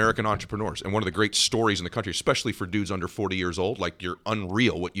great American entrepreneurs and one of the great stories in the country, especially for dudes under 40 years old. Like, you're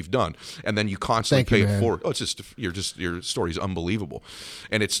unreal what you've done, and then you constantly pay it forward. Oh, it's just your story is unbelievable,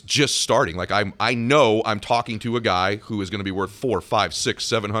 and it's just starting. Like, I know I'm talking to a guy who is going to be worth 4, 5, 6,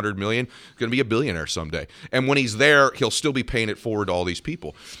 700 million. Going to be a billionaire someday, and when he's there, he'll still be paying it forward to all these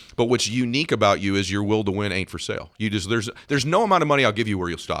people. But what's unique about you is your will to win ain't for sale. You just there's no amount of money I'll give you where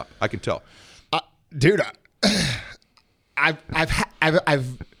you'll stop. I can tell, dude. I've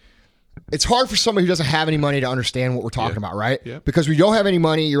it's hard for somebody who doesn't have any money to understand what we're talking about, right? Yeah. Because we don't have any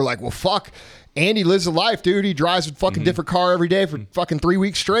money. You're like, well, fuck. Andy lives a life, dude. He drives a fucking different car every day for fucking 3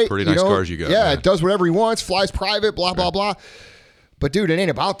 weeks straight. Pretty nice cars you got. Yeah, man. it does whatever he wants, flies private, blah, blah, blah. But dude, it ain't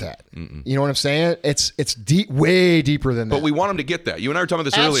about that. You know what I'm saying? It's deep, way deeper than that. But we want him to get that. You and I were talking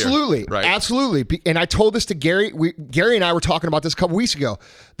about this earlier. Absolutely. Right? Absolutely. And I told this to Gary. Gary and I were talking about this a couple weeks ago.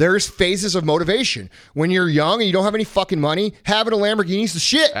 There's phases of motivation. When you're young and you don't have any fucking money, having a Lamborghini is the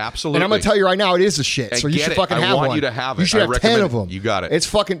shit. Absolutely. And I'm going to tell you right now, it is the shit. So you should fucking have one. I want you to have it. You should have 10 of them. You got it. It's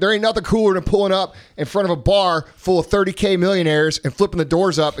fucking, there ain't nothing cooler than pulling up in front of a bar full of 30K millionaires and flipping the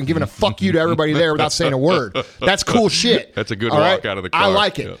doors up and giving a fuck you to everybody there without saying a word. That's cool shit. That's a good All walk out of the car. I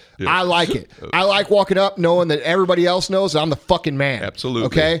like it. Yeah. I like it. I like walking up knowing that everybody else knows that I'm the fucking man. Absolutely.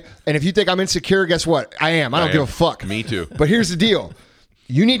 Okay? And if you think I'm insecure, guess what? I am. I don't give a fuck. Me too. But here's the deal.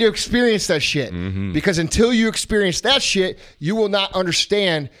 You need to experience that shit. Because until you experience that shit, you will not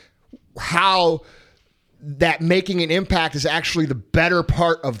understand how that making an impact is actually the better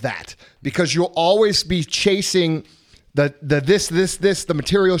part of that. Because you'll always be chasing the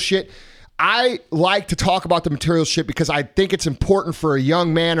material shit. I like to talk about the material shit because I think it's important for a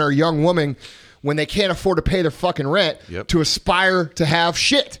young man or a young woman when they can't afford to pay their fucking rent to aspire to have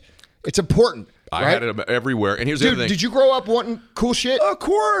shit. It's important. I right? had it everywhere. And here's the other thing. Did you grow up wanting cool shit? Of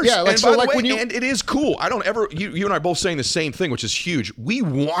course. Yeah, like, and so by like the way, when you, and it is cool. I don't ever, you and I are both saying the same thing, which is huge. We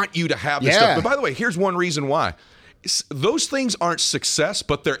want you to have this stuff. But by the way, here's one reason why. Those things aren't success,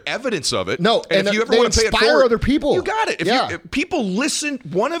 but they're evidence of it. No, and if you ever want to pay it forward, other people. You got it. If people listen,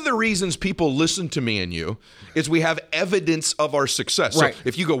 one of the reasons people listen to me and you is we have evidence of our success. Right. So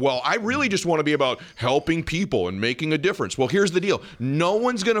if you go, well, I really just want to be about helping people and making a difference. Well, here's the deal. No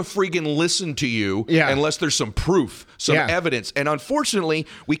one's going to freaking listen to you unless there's some proof, some evidence. And unfortunately,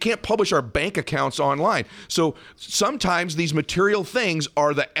 we can't publish our bank accounts online. So sometimes these material things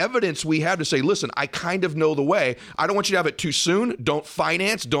are the evidence we have to say, listen, I kind of know the way. I don't want you to have it too soon. Don't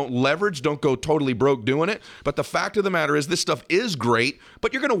finance, don't leverage, don't go totally broke doing it. But the fact of the matter is this stuff is great,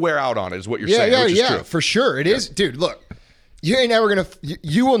 but you're going to wear out on it is what you're saying, which is true. For sure. It is. Dude, look,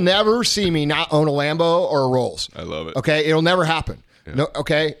 you will never see me not own a Lambo or a Rolls. I love it. Okay? It'll never happen. Yeah. No,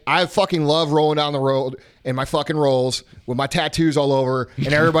 okay? I fucking love rolling down the road in my fucking Rolls with my tattoos all over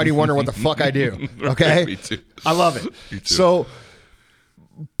and everybody wondering what the fuck I do. Okay? Me too. I love it. Me too. So,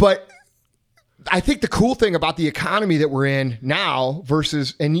 but I think the cool thing about the economy that we're in now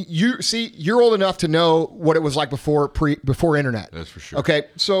versus, and you see, you're old enough to know what it was like before internet. That's for sure. Okay.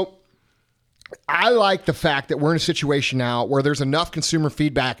 So I like the fact that we're in a situation now where there's enough consumer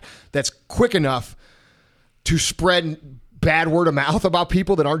feedback that's quick enough to spread bad word of mouth about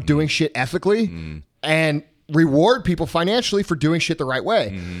people that aren't doing shit ethically and reward people financially for doing shit the right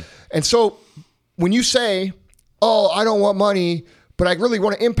way. And so when you say, oh, I don't want money, but I really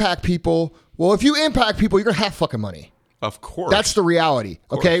want to impact people. Well, if you impact people, you're going to have fucking money. Of course. That's the reality.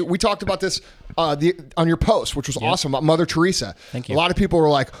 Okay. We talked about this on your post, which was awesome, about Mother Teresa. Thank you. A lot of people were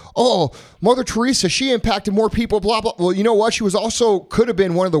like, oh, Mother Teresa, she impacted more people, blah, blah. Well, you know what? She was also could have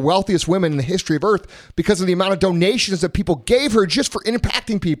been one of the wealthiest women in the history of Earth because of the amount of donations that people gave her just for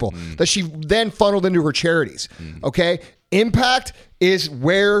impacting people that she then funneled into her charities. Okay. Impact is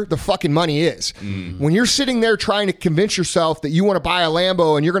where the fucking money is. When you're sitting there trying to convince yourself that you want to buy a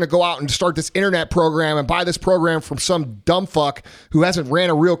Lambo and you're going to go out and start this internet program and buy this program from some dumb fuck who hasn't ran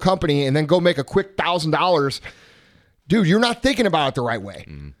a real company and then go make a quick $1,000, dude, you're not thinking about it the right way.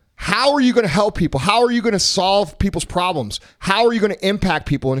 How are you going to help people? How are you going to solve people's problems? How are you going to impact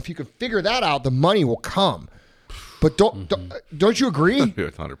people? And if you can figure that out, the money will come. But don't you agree?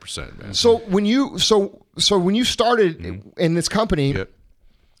 100%, man. So when you started in this company,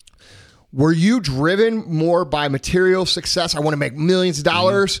 were you driven more by material success? I want to make millions of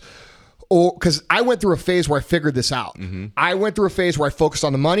dollars, or because I went through a phase where I figured this out. I went through a phase where I focused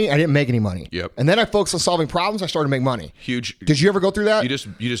on the money. I didn't make any money. And then I focused on solving problems. I started to make money. Huge. Did you ever go through that?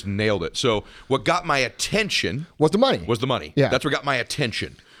 You just nailed it. So what got my attention was the money. Yeah. That's what got my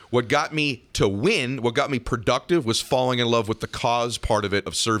attention. What got me to win, what got me productive, was falling in love with the cause part of it,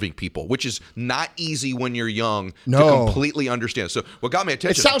 of serving people, which is not easy when you're young to completely understand. So what got me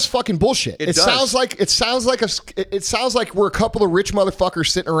attention? It sounds fucking bullshit. It sounds like we're a couple of rich motherfuckers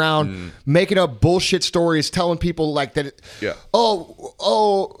sitting around making up bullshit stories, telling people like that.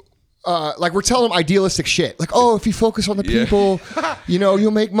 Like we're telling them idealistic shit. Like, if you focus on the people,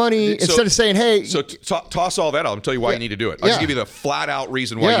 you'll make money. Instead of saying, hey. So toss all that out. I'll tell you why you need to do it. I'll just give you the flat out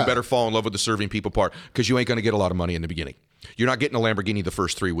reason why you better fall in love with the serving people part, because you ain't going to get a lot of money in the beginning. You're not getting a Lamborghini the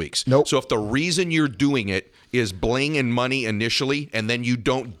first 3 weeks. Nope. So if the reason you're doing it is bling and money initially, and then you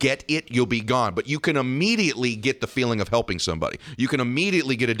don't get it, you'll be gone. But you can immediately get the feeling of helping somebody. You can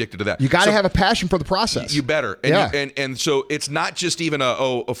immediately get addicted to that. You got to have a passion for the process. You better. And, and so it's not just even a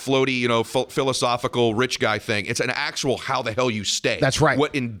floaty, philosophical rich guy thing. It's an actual how the hell you stay. That's right.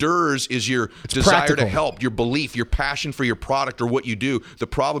 What endures is your desire practical. to help, your belief, your passion for your product or what you do, the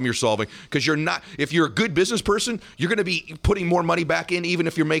problem you're solving. Because if you're a good business person, you're going to be putting more money back in even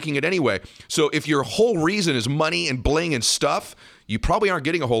if you're making it anyway. So if your whole reason is money and bling and stuff, you probably aren't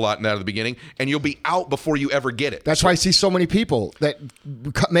getting a whole lot in that at the beginning, and you'll be out before you ever get it. That's why I see so many people that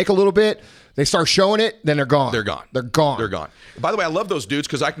make a little bit, they start showing it, then they're gone. They're gone. They're gone. They're gone. By the way, I love those dudes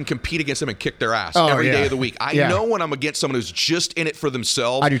because I can compete against them and kick their ass every day of the week. I know when I'm against someone who's just in it for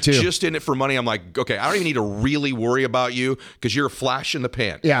themselves, I do too. Just in it for money, I'm like, okay, I don't even need to really worry about you because you're a flash in the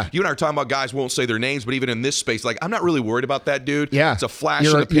pan. Yeah. You and I are talking about guys, won't say their names, but even in this space, like, I'm not really worried about that dude. Yeah. It's a flash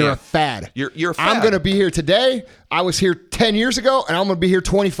in the pan. You're a fad. You're a fad. I'm going to be here today. I was here 10 years ago, and I'm going to be here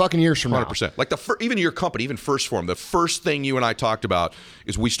 20 fucking years from now. 100%. Like even your company, even First Form, the first thing you and I talked about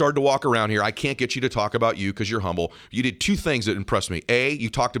is we started to walk around here. I can't get you to talk about you because you're humble. You did two things that impressed me. A, you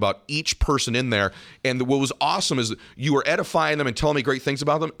talked about each person in there, and what was awesome is you were edifying them and telling me great things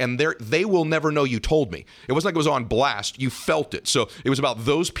about them, and they will never know you told me. It wasn't like it was on blast. You felt it. So it was about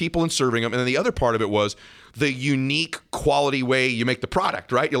those people and serving them, and then the other part of it was the unique quality way you make the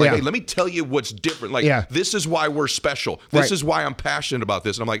product, right? You're like, hey, let me tell you what's different. Like, this is why we're special. This is why I'm passionate about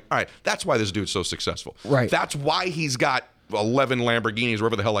this. And I'm like, all right, that's why this dude's so successful. Right. That's why he's got 11 Lamborghinis,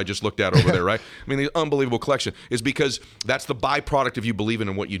 wherever the hell I just looked at over there, right? I mean, the unbelievable collection is because that's the byproduct of you believing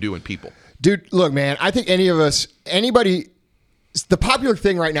in what you do in people. Dude, look, man, I think anybody, the popular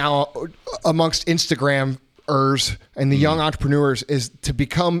thing right now amongst Instagrammers and the young entrepreneurs is to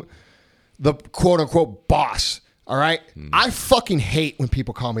become the quote unquote boss. All right. I fucking hate when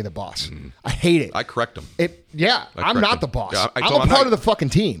people call me the boss. I hate it. I correct them. I'm not the boss. Yeah, I'm a part of the fucking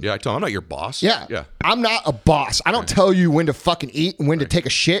team. Yeah, I tell them I'm not your boss. Yeah. I'm not a boss. I don't tell you when to fucking eat and when to take a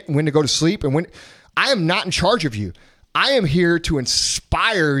shit and when to go to sleep and when. I am not in charge of you. I am here to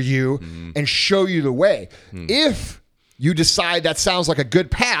inspire you and show you the way. If you decide that sounds like a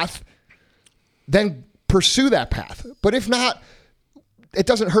good path, then pursue that path. But if not, it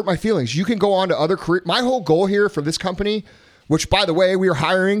doesn't hurt my feelings. You can go on to other career. My whole goal here for this company, which by the way, we are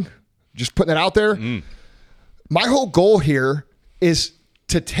hiring, just putting it out there. My whole goal here is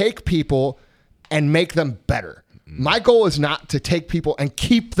to take people and make them better. My goal is not to take people and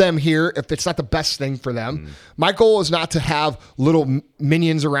keep them here if it's not the best thing for them. My goal is not to have little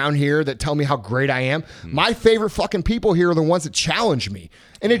minions around here that tell me how great I am. My favorite fucking people here are the ones that challenge me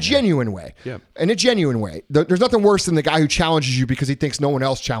in a genuine way. In a genuine way. There's nothing worse than the guy who challenges you because he thinks no one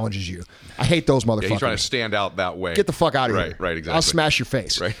else challenges you. I hate those motherfuckers. He's trying to stand out that way. Get the fuck out of here. Right, exactly. I'll smash your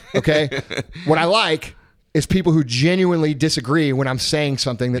face. Right. Okay? What I like is people who genuinely disagree when I'm saying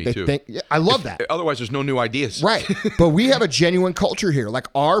something that they think. I love that. Otherwise, there's no new ideas. Right. But we have a genuine culture here. Like,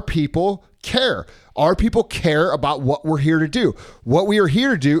 our people care. Our people care about what we're here to do. What we are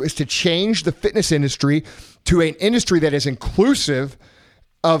here to do is to change the fitness industry to an industry that is inclusive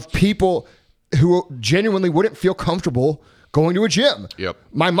of people who genuinely wouldn't feel comfortable going to a gym.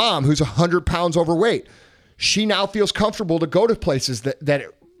 My mom, who's 100 pounds overweight, she now feels comfortable to go to places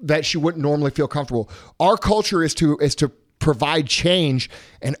that she wouldn't normally feel comfortable. Our culture is to provide change,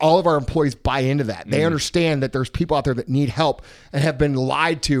 and all of our employees buy into that. They understand that there's people out there that need help and have been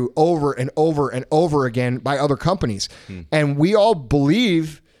lied to over and over and over again by other companies. And we all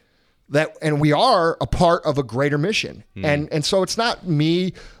believe that, and we are a part of a greater mission. And so it's not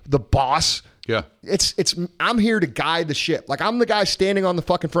me, the boss. It's I'm here to guide the ship. Like, I'm the guy standing on the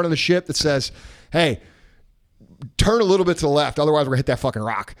fucking front of the ship that says, hey, turn a little bit to the left, otherwise we're gonna hit that fucking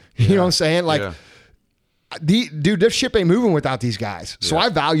rock. You know what I'm saying? Like, dude, this ship ain't moving without these guys. So I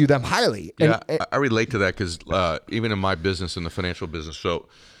value them highly. I relate to that because even in my business, in the financial business, so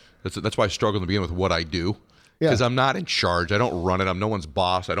that's why I struggle to begin with what I do. because I'm not in charge. I don't run it. I'm no one's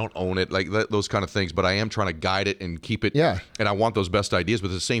boss. I don't own it, like those kind of things. But I am trying to guide it and keep it. Yeah. And I want those best ideas. But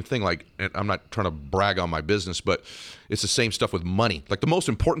it's the same thing. Like, and I'm not trying to brag on my business, but it's the same stuff with money. Like the most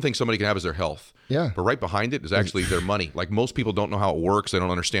important thing somebody can have is their health. Yeah. But right behind it is actually their money. Like most people don't know how it works. They don't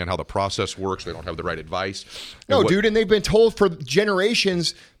understand how the process works. They don't have the right advice. No, dude, and they've been told for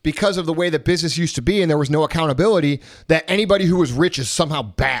generations because of the way that business used to be and there was no accountability that anybody who was rich is somehow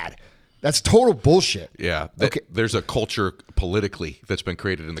bad. That's total bullshit. Yeah. Okay. There's a culture politically that's been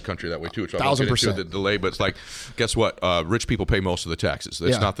created in the country that way too, which I won't get into the delay, but it's like, guess what? Rich people pay most of the taxes.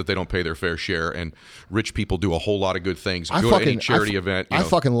 It's not that they don't pay their fair share, and rich people do a whole lot of good things. Go to any charity event. I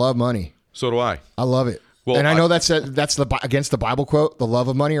fucking love money. So do I. I love it. Well, and I know that's against the Bible quote, the love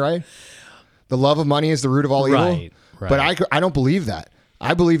of money, right? The love of money is the root of all evil. Right. But I don't believe that.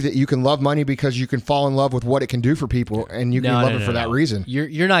 I believe that you can love money because you can fall in love with what it can do for people, and you can love it for that reason.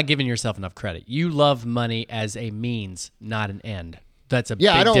 You're not giving yourself enough credit. You love money as a means, not an end. That's a big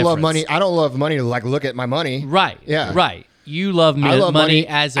I don't difference. love money. I don't love money to like look at my money. Right. Yeah. Right. You love money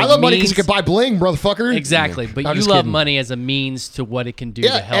as a means. I love money because you can buy bling, motherfucker. Exactly. But I'm you just love kidding. money as a means to what it can do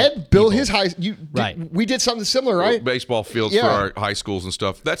to help Ed built people. his high. We did something similar, right? Baseball fields for our high schools and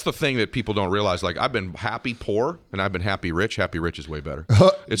stuff. That's the thing that people don't realize. Like, I've been happy poor and I've been happy rich. Happy rich is way better.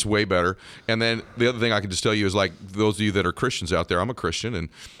 It's way better. And then the other thing I can just tell you is, like, those of you that are Christians out there, I'm a Christian, and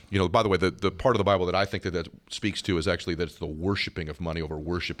by the way, the part of the Bible that I think that speaks to is actually that it's the worshiping of money over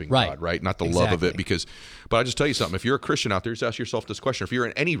worshiping God, right? Not the love of it. But I just tell you something. If you're a Christian out there, just ask yourself this question. If you're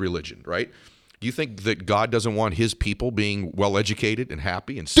in any religion, right? Do you think that God doesn't want his people being well-educated and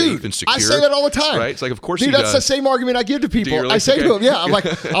happy and safe and secure? I say that all the time. Right? It's like, of course Dude, he that's does. the same argument I give to people. Really? I say to Okay. them, I'm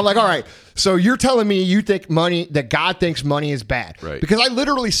like, all right, so you're telling me you think that God thinks money is bad. Right. Because I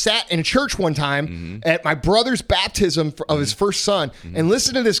literally sat in a church one time at my brother's baptism of his first son and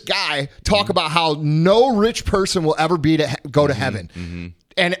listened to this guy talk about how no rich person will ever be to go to heaven.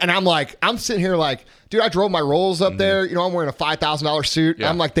 And I'm sitting here like, dude, I drove my Rolls up there. I'm wearing a $5,000 suit. Yeah.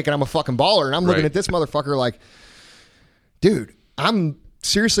 I'm like thinking I'm a fucking baller. And I'm looking at this motherfucker like, dude, I'm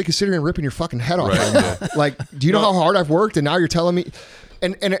seriously considering ripping your fucking head off right now. Like, do you know how hard I've worked? And now you're telling me.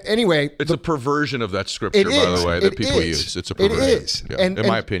 And anyway, it's a perversion of that scripture, by the way, that people use. It's a perversion. It is. Yeah. In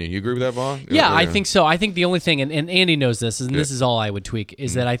my opinion. You agree with that, Vaughn? Yeah, I think so. I think the only thing, and Andy knows this, and this is all I would tweak,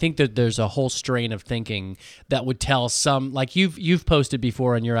 is that I think that there's a whole strain of thinking that would tell some, like you've posted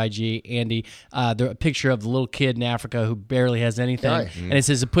before on your IG, Andy, a picture of the little kid in Africa who barely has anything, and it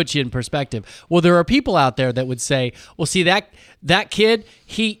says it puts you in perspective. Well, there are people out there that would say, well, see, that kid,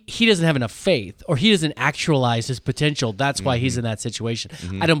 he doesn't have enough faith, or he doesn't actualize his potential. That's why he's in that situation.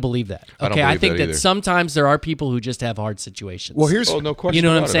 I don't believe that. Okay, I think that sometimes there are people who just have hard situations. Well, here's no question. You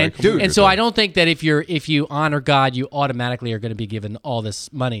know what I'm saying? Dude, and so I don't think that if you honor God, you automatically are going to be given all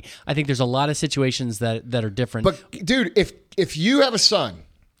this money. I think there's a lot of situations that are different. But dude, if you have a son,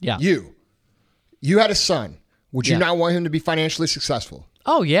 you had a son, would you not want him to be financially successful?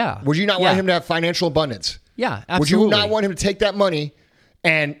 Oh yeah. Would you not want him to have financial abundance? Yeah, absolutely. Would you not want him to take that money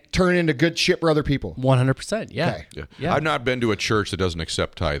and turn it into good shit for other people? 100%. Yeah. Okay. Yeah. I've not been to a church that doesn't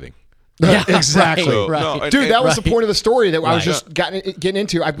accept tithing. Yeah, exactly. Right. No, Dude, that was the point of the story that I was Right. just getting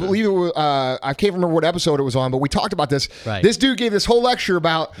into. I believe it was, I can't remember what episode it was on, but we talked about this. Right. This dude gave this whole lecture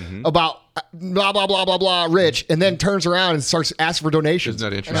about blah, blah, blah, blah, blah, rich, and then turns around and starts asking for donations. Isn't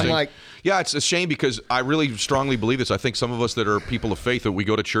that interesting? And I'm like, yeah, it's a shame because I really strongly believe this. I think some of us that are people of faith, that we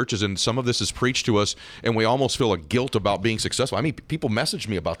go to churches and some of this is preached to us and we almost feel a guilt about being successful. I mean, people message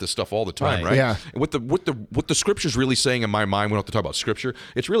me about this stuff all the time, right? Yeah. And what the scripture's really saying in my mind, we don't have to talk about scripture.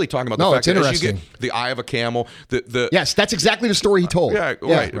 It's really talking about the No, fact it's that as you interesting. get the eye of a camel, yes, that's exactly the story he told. Yeah,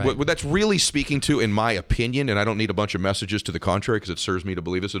 right. What that's really speaking to, in my opinion, and I don't need a bunch of messages to the contrary because it serves me to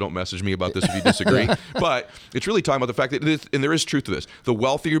believe this, so don't message me about this if you disagree. But it's really talking about the fact that, and there is truth to this, the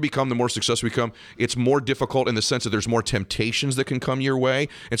wealthier you become, the more successful you become, it's more difficult in the sense that there's more temptations that can come your way.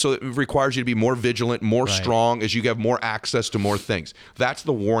 And so it requires you to be more vigilant, more strong as you have more access to more things. That's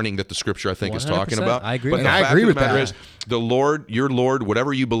the warning that the scripture, I think, is talking 100%. about. I agree But with the that. I fact agree of with the matter that. is, the Lord, your Lord,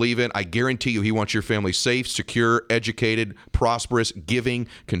 whatever you believe in, I guarantee you he wants your family safe, secure, educated, prosperous, giving,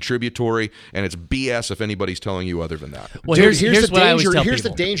 contributory, and it's BS if anybody's telling you other than that. Well, Dude, here's the what I always danger. tell Here's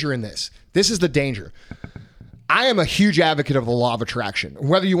people. the danger in this. This is the danger. I am a huge advocate of the law of attraction.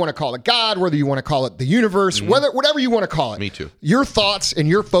 Whether you want to call it God, whether you want to call it the universe, whatever you want to call it. Me too. Your thoughts and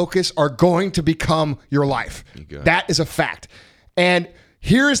your focus are going to become your life. That is a fact. And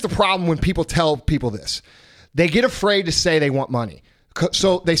here is the problem when people tell people this. They get afraid to say they want money.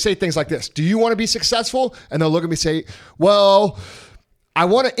 So they say things like this. Do you want to be successful? And they'll look at me and say, well, I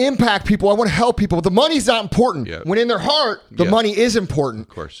want to impact people. I want to help people. The money's not important. Yeah. When in their heart, the money is important. Of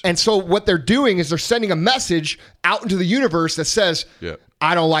course. And so what they're doing is they're sending a message out into the universe that says,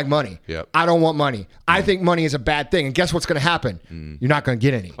 I don't like money. Yep. I don't want money. I think money is a bad thing. And guess what's going to happen? You're not going to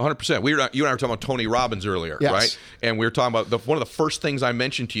get any. 100%. You and I were talking about Tony Robbins earlier, right? And we were talking about one of the first things I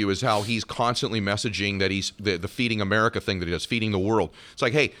mentioned to you is how he's constantly messaging that he's the Feeding America thing that he does, feeding the world. It's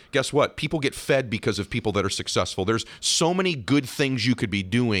like, hey, guess what? People get fed because of people that are successful. There's so many good things you could be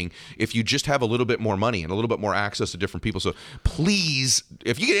doing if you just have a little bit more money and a little bit more access to different people. So please,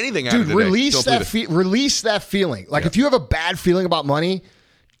 if you get anything out of it, release that feeling. Like if you have a bad feeling about money,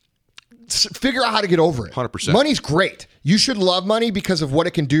 figure out how to get over it. 100%. Money's great. You should love money because of what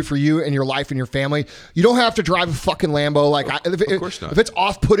it can do for you and your life and your family. You don't have to drive a fucking Lambo. Like, of course not. If it's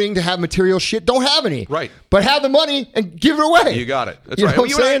off-putting to have material shit, don't have any. Right. But have the money and give it away. You got it. That's you right. Know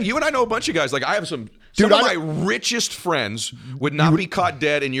what I'm saying? You and I know a bunch of guys. Like, I have some of my richest friends would not be caught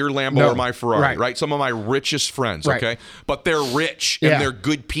dead in your Lambo or my Ferrari, right? Some of my richest friends, okay? But they're rich and they're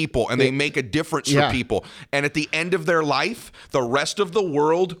good people and they make a difference for people. And at the end of their life, the rest of the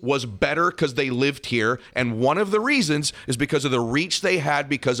world was better because they lived here. And one of the reasons is because of the reach they had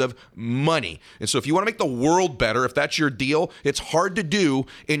because of money. And so if you want to make the world better, if that's your deal, it's hard to do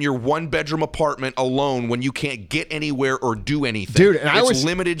in your one-bedroom apartment alone when you can't get anywhere or do anything. Dude, and it's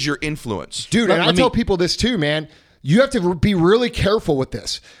limited your influence. Dude, and I tell people this too, man. You have to be really careful with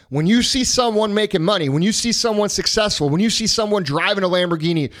this. When you see someone making money, when you see someone successful, when you see someone driving a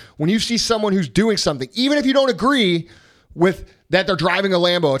Lamborghini, when you see someone who's doing something, even if you don't agree with that they're driving a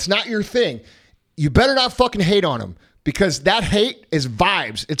Lambo, it's not your thing. You better not fucking hate on them because that hate is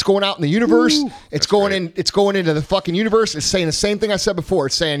vibes. It's going out in the universe. It's going into the fucking universe. It's saying the same thing I said before.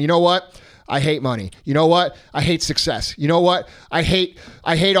 It's saying, you know what? I hate money. You know what? I hate success. You know what? I hate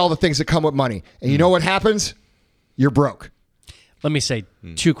all the things that come with money. And you know what happens? You're broke. Let me say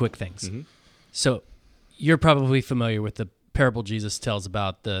two quick things. So you're probably familiar with the parable Jesus tells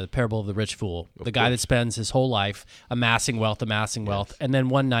about, the parable of the rich fool, the guy that spends his whole life amassing wealth. And then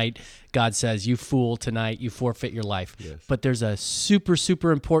one night God says, you fool, tonight you forfeit your life. But there's a super,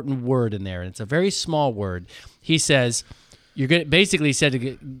 super important word in there. And it's a very small word. He says, basically said to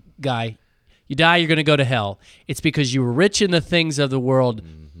the guy, you die, you're going to go to hell. It's because you were rich in the things of the world,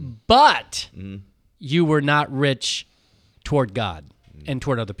 but you were not rich toward God and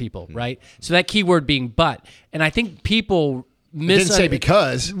toward other people, right? So that key word being but. And I think people didn't say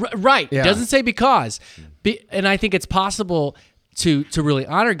because. Right. Yeah. It doesn't say because. And I think it's possible to really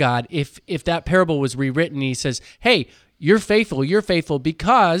honor God if that parable was rewritten. He says, hey, you're faithful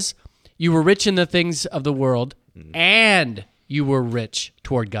because you were rich in the things of the world and you were rich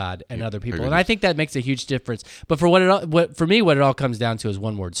toward God and other people. And I think that makes a huge difference. But for for me, what it all comes down to is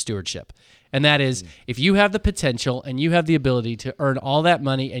one word: stewardship. And that is, if you have the potential and you have the ability to earn all that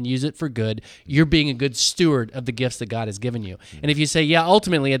money and use it for good, you're being a good steward of the gifts that God has given you. And if you say, yeah,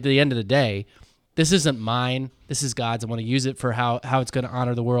 ultimately at the end of the day, this isn't mine, this is God's, I want to use it for how it's going to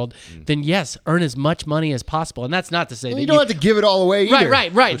honor the world, then yes, earn as much money as possible. And that's not to say that you don't have to give it all away either.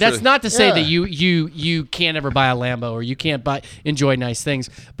 Right. That's not to say that you can't ever buy a Lambo or you can't enjoy nice things.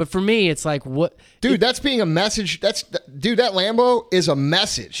 But for me, it's like, what? Dude, that's being a message. That Lambo is a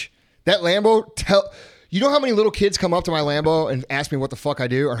message. That Lambo, you know how many little kids come up to my Lambo and ask me what the fuck I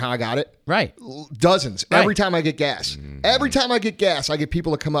do or how I got it? Right. Dozens. Right. Every time I get gas. Every time I get gas, I get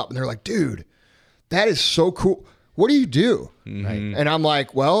people to come up and they're like, dude, that is so cool. What do you do? Right. And I'm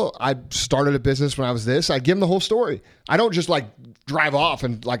like, well, I started a business when I was this. I give them the whole story. I don't just like drive off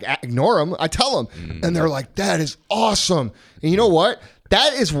and like ignore them. I tell them. And they're like, that is awesome. And you know what?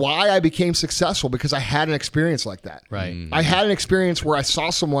 That is why I became successful, because I had an experience like that. Right. I had an experience where I saw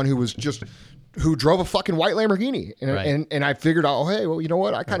someone who drove a fucking white Lamborghini. And I figured out, oh, hey, well, you know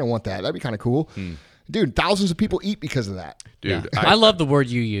what? I kind of want that. That'd be kind of cool. Dude, thousands of people eat because of that. Dude, yeah. I love the word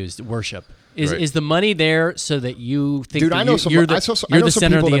you used, worship. Is the money there so that you think dude, that I know you're the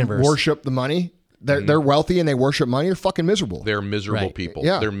center of the universe? Worship the money. They're wealthy and they worship money. They're fucking miserable. They're miserable people.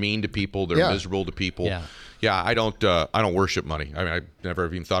 Yeah. They're mean to people. They're miserable to people. Yeah, I don't worship money. I mean, I never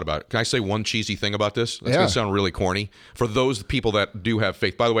even thought about it. Can I say one cheesy thing about this? That's going to sound really corny. For those people that do have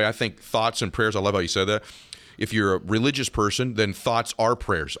faith, by the way, I think thoughts and prayers, I love how you said that. If you're a religious person, then thoughts are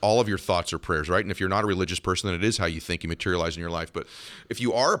prayers. All of your thoughts are prayers, right? And if you're not a religious person, then it is how you think you materialize in your life. But if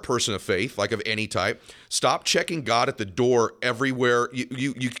you are a person of faith, like of any type, stop checking God at the door everywhere.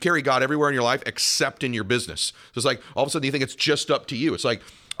 You carry God everywhere in your life except in your business. So it's like all of a sudden you think it's just up to you. It's like,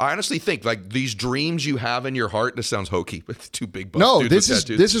 I honestly think like these dreams you have in your heart, this sounds hokey, but it's too big. No, this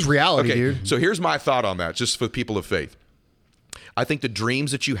is reality, dude. So here's my thought on that, just for people of faith. I think the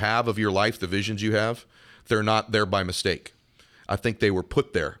dreams that you have of your life, the visions you have, they're not there by mistake. I think they were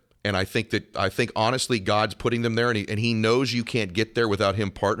put there. And I think honestly, God's putting them there, and he knows you can't get there without him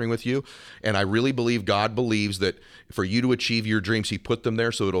partnering with you. And I really believe God believes that for you to achieve your dreams, he put them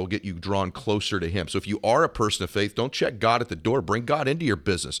there so it'll get you drawn closer to him. So if you are a person of faith, don't check God at the door. Bring God into your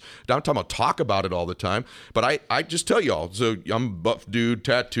business. Now, I'm talking about talk about it all the time, but I just tell y'all, so I'm a buff dude,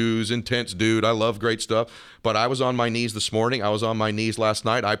 tattoos, intense dude. I love great stuff. But I was on my knees this morning. I was on my knees last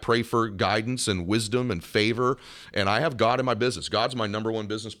night. I pray for guidance and wisdom and favor, and I have God in my business. God's my number one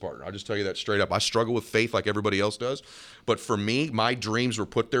business partner. I'll just tell you that straight up. I struggle with faith like everybody else does, but for me, my dreams were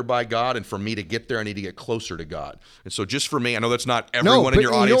put there by God, and for me to get there, I need to get closer to God. And so just for me, I know that's not everyone in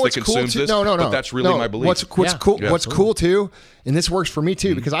your audience that consumes this, but that's really my belief. What's cool too, and this works for me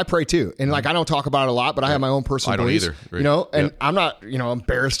too, because I pray too, and like I don't talk about it a lot, but I have my own personal beliefs. Either. Right. You know, and I'm not,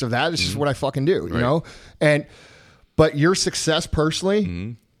 embarrassed of that. It's just what I fucking do, you know? But your success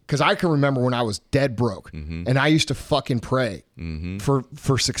personally, because I can remember when I was dead broke, and I used to fucking pray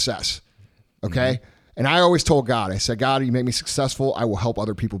for success, okay? And I always told God, I said, God, you make me successful, I will help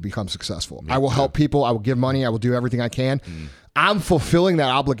other people become successful. I will help people, I will give money, I will do everything I can. I'm fulfilling that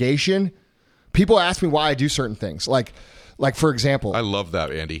obligation. People ask me why I do certain things. Like for example. I love that,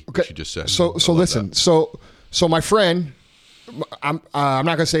 Andy, what you just said. So listen, so my friend, I'm not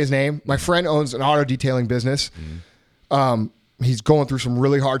going to say his name. My friend owns an auto detailing business. He's going through some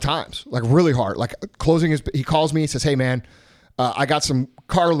really hard times, like really hard, like he calls me, he says, hey man, I got some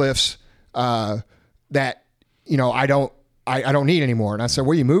car lifts, that, I don't need anymore. And I said,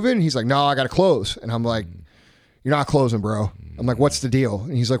 where are you moving? And he's like, no, I got to close. And I'm like, you're not closing, bro. I'm like, what's the deal?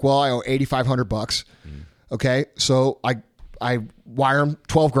 And he's like, well, I owe $8,500. Okay. So I wire him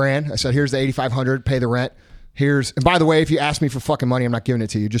 12 grand. I said, here's the $8,500, pay the rent. And by the way, if you ask me for fucking money, I'm not giving it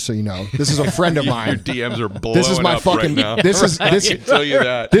to you, just so you know. This is a friend of mine. Your DMs are blowing up right now. I can tell you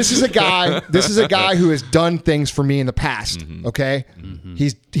that. This is a guy who has done things for me in the past, okay?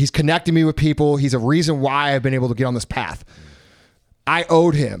 He's connected me with people. He's a reason why I've been able to get on this path. I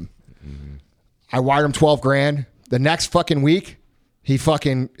owed him. I wired him 12 grand. The next fucking week, he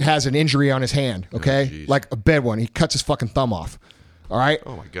fucking has an injury on his hand, okay? Like a bad one. He cuts his fucking thumb off. All right?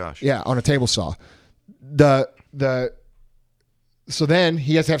 Oh my gosh. Yeah, on a table saw. So then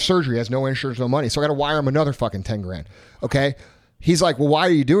he has to have surgery, has no insurance, no money. So I got to wire him another fucking 10 grand. Okay. He's like, well, why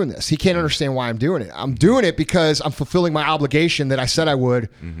are you doing this? He can't understand why I'm doing it. I'm doing it because I'm fulfilling my obligation that I said I would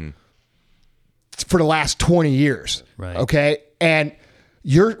for the last 20 years. Right. Okay. And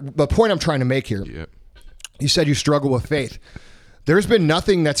the point I'm trying to make here, you said you struggle with faith. There's been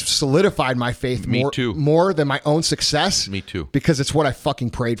nothing that's solidified my faith more than my own success. Me too. Because it's what I fucking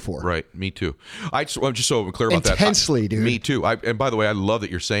prayed for. Right. Me too. I'm just so clear about that. Intensely, dude. Me too. And by the way, I love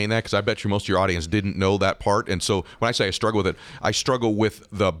that you're saying that, because I bet you most of your audience didn't know that part. And so when I say I struggle with it, I struggle with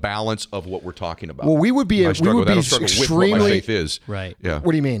the balance of what we're talking about. Well, we would be extremely with what my faith is. Right. Yeah.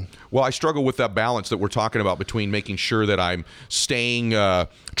 What do you mean? Well, I struggle with that balance that we're talking about between making sure that I'm staying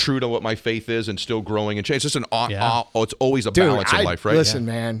true to what my faith is and still growing and change. It's just it's always a balance in life, right? Listen,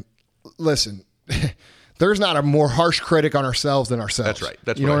 man. Listen. There's not a more harsh critic on ourselves than ourselves. That's right.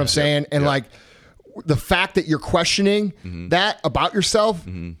 That's you know what I'm saying? And like the fact that you're questioning that about yourself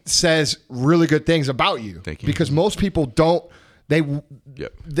says really good things about you. Thank you. Because most people don't. They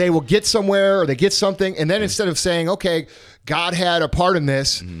will get somewhere or they get something, and then instead of saying, okay, God had a part in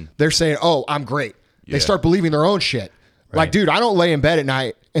this, they're saying, oh, I'm great. They start believing their own shit. Right. Like, dude, I don't lay in bed at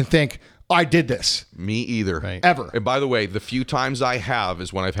night and think, I did this. Me either. Right. Ever. And by the way, the few times I have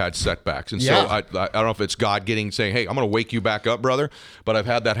is when I've had setbacks. And so I don't know if it's God saying, hey, I'm going to wake you back up, brother. But I've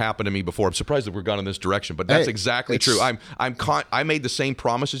had that happen to me before. I'm surprised that we're gone in this direction. But that's exactly true. I made the same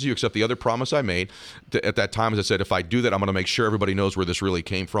promise as you, except the other promise I made at that time is I said, if I do that, I'm going to make sure everybody knows where this really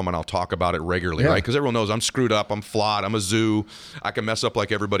came from, and I'll talk about it regularly, right? Because everyone knows I'm screwed up, I'm flawed, I'm a zoo, I can mess up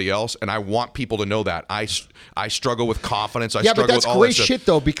like everybody else, and I want people to know that. I struggle with confidence. I struggle with all that stuff. Yeah, but that's great shit,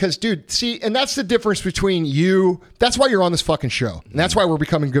 though, because, dude, see, and that's the difference between you. That's why you're on this fucking show. And that's why we're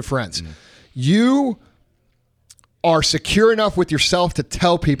becoming good friends. You are secure enough with yourself to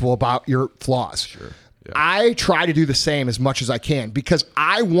tell people about your flaws. Sure. Yeah. I try to do the same as much as I can because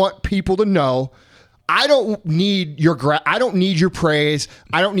I want people to know I don't need your praise.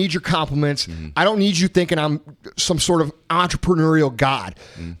 I don't need your compliments. I don't need you thinking I'm some sort of entrepreneurial god.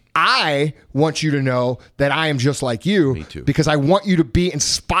 I want you to know that I am just like you. Me too. Because I want you to be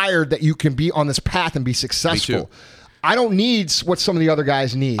inspired that you can be on this path and be successful. Me too. I don't need what some of the other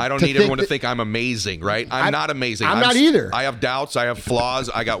guys need. I don't need everyone to think I'm amazing, right? I'm not amazing. I'm not either. I have doubts. I have flaws.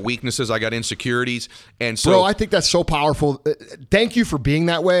 I got weaknesses. I got insecurities. And so, bro, I think that's so powerful. Thank you for being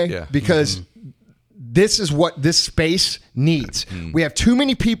that way because this is what this space needs. We have too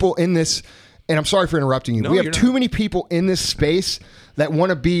many people in this and I'm sorry for interrupting you. No, We have you're too not. many people in this space that want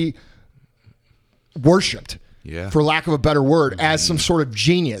to be worshipped, for lack of a better word, as some sort of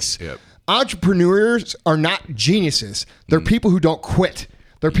genius. Yep. Entrepreneurs are not geniuses. They're people who don't quit.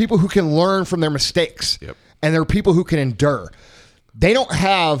 They're people who can learn from their mistakes. Yep. And they're people who can endure. They don't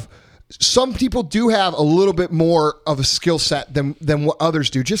have, some people do have a little bit more of a skill set than what others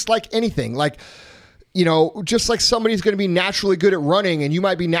do, just like anything. Like, you know, just like somebody's going to be naturally good at running and you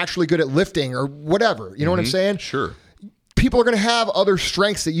might be naturally good at lifting or whatever. You know what I'm saying? Sure. People are going to have other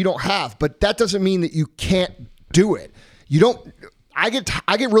strengths that you don't have, but that doesn't mean that you can't do it. You don't. I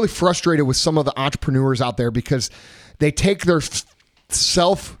get really frustrated with some of the entrepreneurs out there because they take their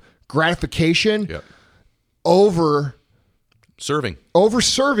self gratification over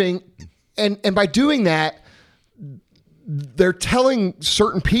serving, and by doing that, they're telling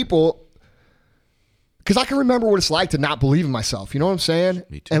certain people. Because I can remember what it's like to not believe in myself. You know what I'm saying?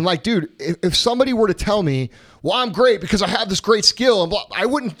 Me too. And like, dude, if somebody were to tell me, well, I'm great because I have this great skill, and blah, I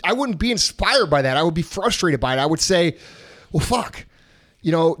wouldn't be inspired by that. I would be frustrated by it. I would say, well, fuck.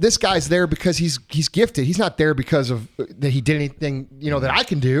 You know, this guy's there because he's gifted. He's not there because of that he did anything, you know, that I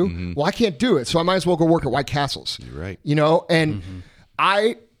can do. Mm-hmm. Well, I can't do it. So I might as well go work at White Castles. You're right. You know, and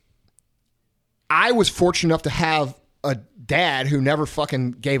I was fortunate enough to have a dad who never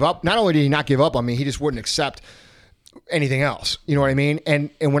fucking gave up. Not only did he not give up on me, he just wouldn't accept anything else. You know what I mean? And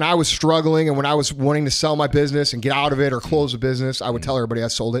when I was struggling and when I was wanting to sell my business and get out of it or close the business, I would tell everybody I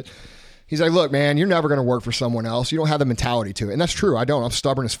sold it. He's like, look, man, you're never going to work for someone else. You don't have the mentality to it. And that's true. I don't. I'm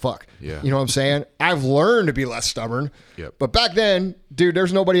stubborn as fuck. Yeah. You know what I'm saying? I've learned to be less stubborn. Yep. But back then, dude,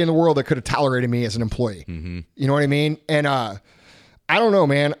 there's nobody in the world that could have tolerated me as an employee. Mm-hmm. You know what I mean? And I don't know,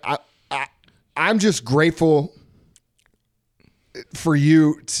 man. I'm just grateful for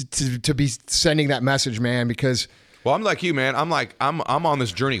you to be sending that message, man, because well, I'm like you, man. I'm on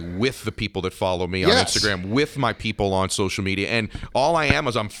this journey with the people that follow me on Instagram, with my people on social media, and all I am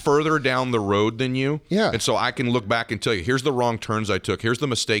is I'm further down the road than you. Yeah. And so I can look back and tell you, here's the wrong turns I took, here's the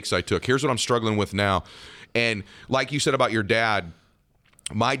mistakes I took, here's what I'm struggling with now. And like you said about your dad,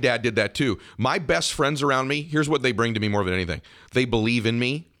 my dad did that too. My best friends around me, here's what they bring to me more than anything. They believe in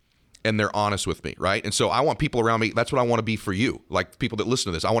me. And they're honest with me, right? And so I want people around me. That's what I want to be for you, like people that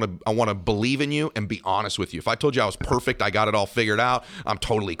listen to this. I want to believe in you and be honest with you. If I told you I was perfect, I got it all figured out, I'm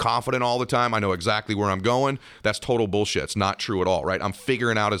totally confident all the time, I know exactly where I'm going, that's total bullshit. It's not true at all, right? I'm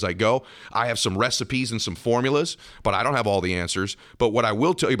figuring out as I go. I have some recipes and some formulas, but I don't have all the answers. But what I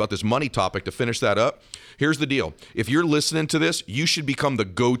will tell you about this money topic, to finish that up, here's the deal. If you're listening to this, you should become the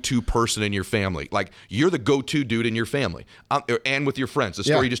go-to person in your family. Like, you're the go-to dude in your family and with your friends. The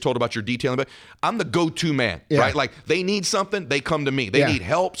story you just told about your detailing, but I'm the go-to man, right? Like, they need something, they come to me. They need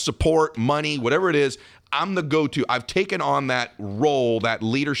help, support, money, whatever it is. I'm the go-to. I've taken on that role, that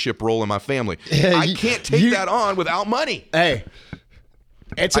leadership role in my family. I can't take that on without money. Hey,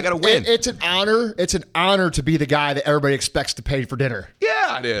 I gotta win. It's an honor. It's an honor to be the guy that everybody expects to pay for dinner.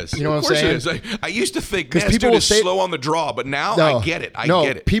 Yeah, it is. You know what I'm saying? Of course it is. I used to think, man, people this dude will is say, slow on the draw, but now I get it. I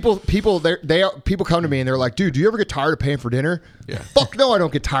get it. People come to me and they're like, dude, do you ever get tired of paying for dinner? Yeah. Fuck no, I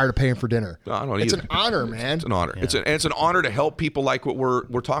don't get tired of paying for dinner. No, I don't It's either. an honor, man. It's an honor. Yeah. It's an honor to help people like what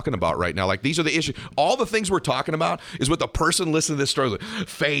we're talking about right now. Like, these are the issues. All the things we're talking about is what the person listening to this story,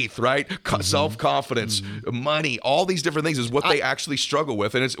 faith, right? Self-confidence, money, all these different things is what they actually struggle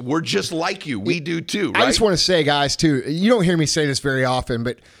with. And we're just like you. We do too, right? I just want to say, guys, too, you don't hear me say this very often,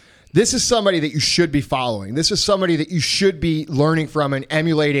 but this is somebody that you should be following. This is somebody that you should be learning from and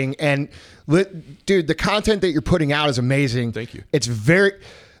emulating. And dude, the content that you're putting out is amazing. Thank you.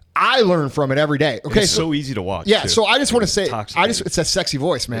 I learn from it every day. Okay, it's so easy to watch. Yeah, too. so I just want to say, Intoxicating. it's a sexy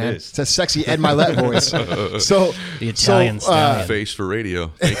voice, man. It is. It's a sexy Ed Mylett voice. So The Italian stallion. Face for radio.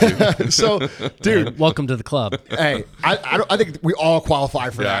 Thank you. so, dude, Welcome to the club. hey, I think we all qualify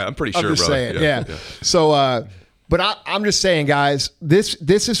for that. I'm pretty sure, just brother. saying, Yeah. So, but I'm just saying, guys, this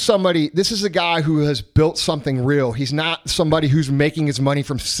is a guy who has built something real. He's not somebody who's making his money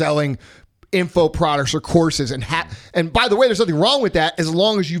from selling info products or courses. And by the way, there's nothing wrong with that as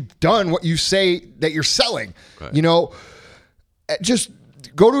long as you've done what you say that you're selling. Right. You know, just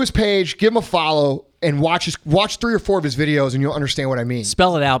go to his page, give him a follow, and watch 3 or 4 of his videos, and you'll understand what I mean.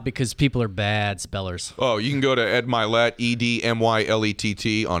 Spell it out because people are bad spellers. Oh, you can go to Ed Mylett,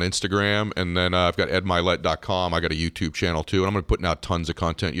 EDMYLETT on Instagram, and then I've got edmylett.com. I got a YouTube channel too, and I'm going to be putting out tons of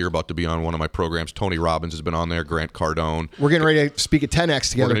content. You're about to be on one of my programs. Tony Robbins has been on there, Grant Cardone. We're getting ready to speak at 10X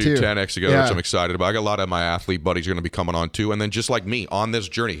together, We're too. going to do 10X together, which I'm excited about. I got a lot of my athlete buddies are going to be coming on too, and then just like me, on this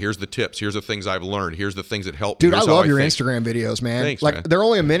journey, here's the tips, here's the things I've learned, here's the things that help me. Dude, I Here's how love your think. Instagram videos, man. Thanks, like, man. they're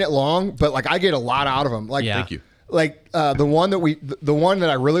only a minute long, but like I get a lot out of them. Like, Yeah. Thank you. like the one that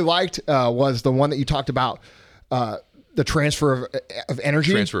I really liked was the one that you talked about, the transfer of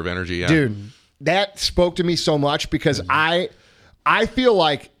energy. Transfer of energy, yeah. Dude, that spoke to me so much because I feel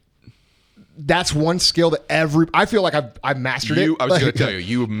like that's one skill that I feel like I've mastered it. I was going to tell you,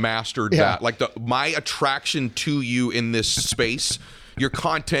 you mastered that. Like my attraction to you in this space, your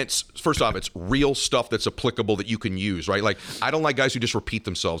content's, first off, it's real stuff that's applicable that you can use, right? Like, I don't like guys who just repeat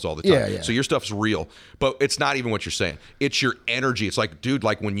themselves all the time. Yeah. So your stuff's real, but it's not even what you're saying. It's your energy. It's like, dude,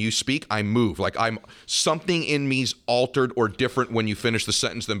 like when you speak, I move. Like something in me's altered or different when you finish the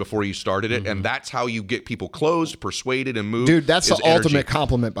sentence than before you started it. And that's how you get people closed, persuaded, and moved. Dude, that's the energy. ultimate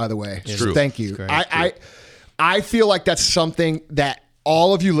compliment, by the way. It's true. Thank you. I feel like that's something that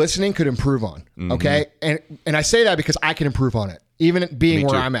all of you listening could improve on. Okay. And I say that because I can improve on it. Even being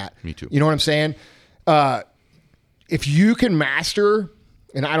where I'm at. Me too. You know what I'm saying? If you can master,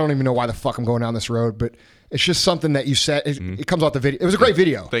 and I don't even know why the fuck I'm going down this road, but it's just something that you said. It comes off the video. It was a great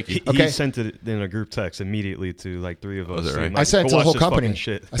video. Thank you. He sent it in a group text immediately to like 3 of us. that right? Like, I sent it to the whole company. I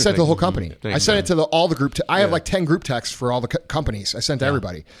Shit. sent it to the whole company. Thanks, I sent it to all the group. I have like 10 group texts for all the companies. I sent to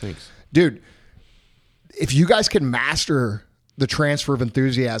everybody. Thanks. Dude, if you guys can master the transfer of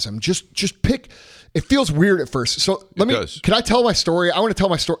enthusiasm, just pick. It feels weird at first. So can I tell my story? I want to tell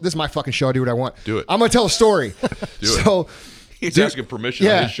my story. This is my fucking show. I do what I want. Do it. I'm going to tell a story. Do it. He's asking permission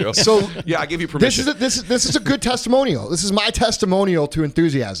on his show. So yeah, I give you permission. This is a good testimonial. This is my testimonial to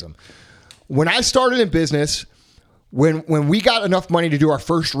enthusiasm. When I started in business, when we got enough money to do our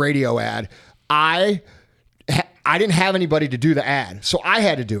first radio ad, I didn't have anybody to do the ad, so I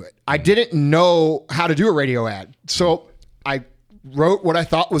had to do it. I didn't know how to do a radio ad, so I wrote what I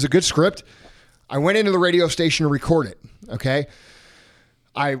thought was a good script. I went into the radio station to record it, okay?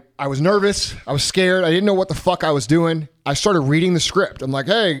 I was nervous. I was scared. I didn't know what the fuck I was doing. I started reading the script. I'm like,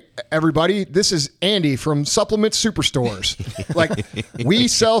 hey, everybody, this is Andy from Supplement Superstores. Like, we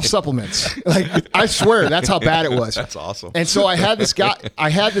sell supplements. Like, I swear, that's how bad it was. That's awesome. And so I had this guy,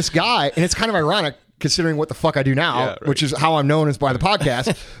 and it's kind of ironic considering what the fuck I do now, which is how I'm known as by the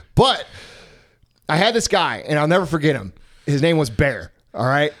podcast. But I had this guy, and I'll never forget him. His name was Bear. All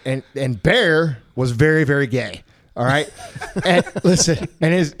right. And Bear was very, very gay. All right. And listen,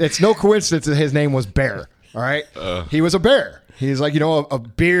 and it's no coincidence that his name was Bear. All right. He was a bear. He's like, a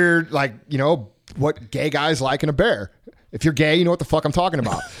beard, like, what gay guys like in a bear. If you're gay, you know what the fuck I'm talking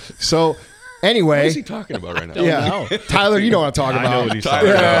about. So anyway. What is he talking about right now? Yeah. Tyler, you know what I'm talking about. I know what he's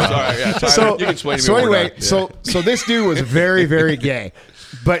Tyler, talking about. Sorry, yeah, Tyler, you can explain to me. So what anyway, we're not. so this dude was very, very gay.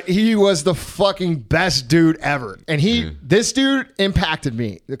 But he was the fucking best dude ever. And this dude impacted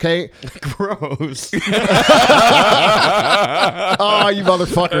me, okay? Gross. Oh, you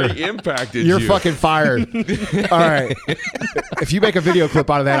motherfucker. He impacted You're you. fucking fired. All right. If you make a video clip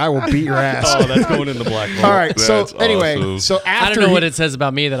out of that, I will beat your ass. Oh, that's going in the black hole. All right. So That's anyway, awesome. so after I don't know what it says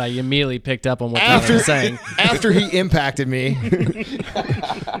about me that I immediately picked up on what they were saying. after he impacted me.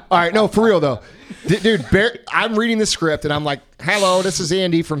 All right, no, for real though. Dude, I'm reading the script and I'm like, hello, this is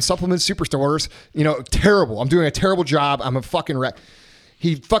Andy from Supplement Superstores. Terrible. I'm doing a terrible job. I'm a fucking wreck.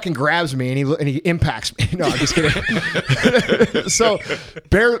 He fucking grabs me and he impacts me. No, I'm just kidding. So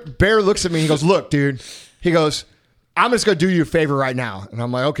Bear looks at me and he goes, look, dude. He goes, I'm just going to do you a favor right now. And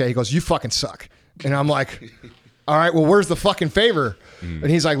I'm like, okay. He goes, you fucking suck. And I'm like, all right, well, where's the fucking favor? And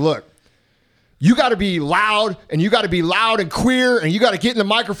he's like, look. You got to be loud, and you got to be loud and queer, and you got to get in the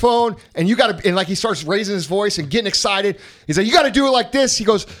microphone, and you got to, and like he starts raising his voice and getting excited. He's like, you got to do it like this. He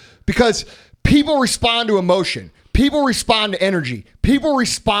goes, because people respond to emotion. People respond to energy. People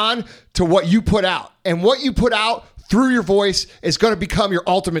respond to what you put out. And what you put out through your voice is going to become your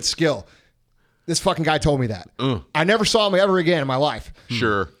ultimate skill. This fucking guy told me that. I never saw him ever again in my life.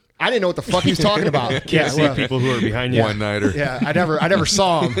 Sure. I didn't know what the fuck he was talking about. Can't see people who are behind you. One-nighter. Yeah, I never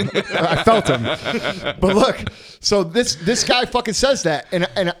saw him. I felt him. But look, so this guy fucking says that,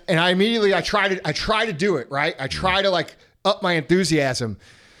 and I immediately I try to do it right. I try to like up my enthusiasm,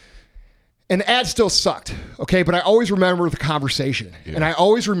 and the ad still sucked. Okay, but I always remember the conversation, and I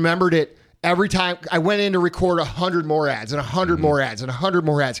always remembered it every time I went in to record 100 more ads and 100 more ads and 100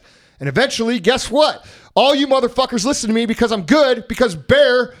 more ads, and eventually, guess what? All you motherfuckers listen to me because I'm good, because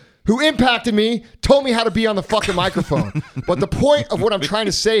Bear, who impacted me, told me how to be on the fucking microphone. But the point of what I'm trying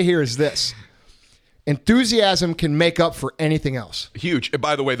to say here is this. Enthusiasm can make up for anything else. Huge. And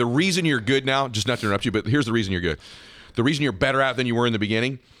by the way, the reason you're good now, just not to interrupt you, but here's the reason you're good. The reason you're better at it than you were in the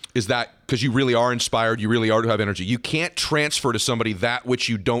beginning, is that because you really are inspired, you really are to have energy. You can't transfer to somebody that which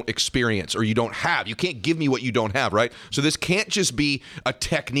you don't experience or you don't have. You can't give me what you don't have, right? So this can't just be a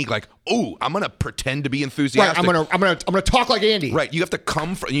technique like, oh, I'm gonna pretend to be enthusiastic. Right, I'm gonna talk like Andy. Right, you have to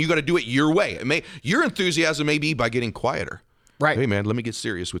come from, you got to do it your way. Your enthusiasm may be by getting quieter. Right. Hey man, let me get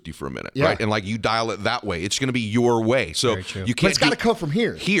serious with you for a minute. Yeah. Right. And like you dial it that way. It's going to be your way. So you can't. But it's got to come from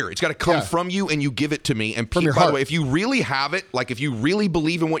here. It's got to come from you, and you give it to me. And from your by heart. the way, if you really have it, like if you really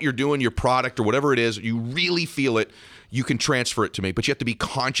believe in what you're doing, your product or whatever it is, you really feel it. You can transfer it to me, but you have to be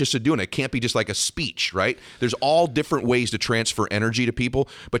conscious of doing it. It can't be just like a speech, right? There's all different ways to transfer energy to people,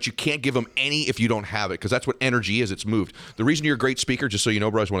 but you can't give them any if you don't have it, because that's what energy is. It's moved. The reason you're a great speaker, just so you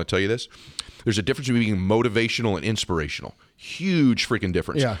know, bro, I just want to tell you this. There's a difference between being motivational and inspirational. Huge freaking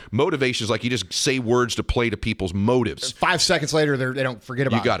difference. Yeah. Motivation is like you just say words to play to people's motives. 5 seconds later, they don't forget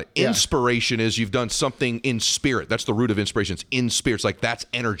about it. You got it. Yeah. Inspiration is you've done something in spirit. That's the root of inspiration. It's in spirit. It's like that's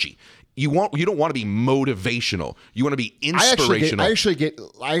energy. You don't want to be motivational. You want to be inspirational. I actually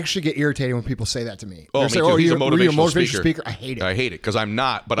get irritated when people say that to me. Oh, They me say, too. He's a were you motivational speaker? I hate it. I hate it because I'm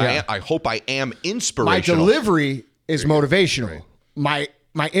not, but Yeah. I hope I am inspirational. My delivery is motivational.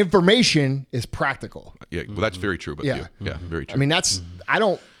 My information is practical. Yeah, well, that's very true. But Yeah. yeah, very true. I mean, I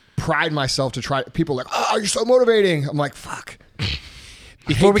don't pride myself to try. People are like, oh, you're so motivating. I'm like, fuck.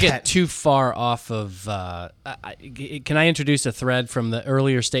 Before we hate get that. too far off of, can I introduce a thread from the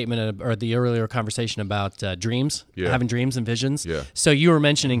earlier statement or the earlier conversation about dreams, having dreams and visions? Yeah. So you were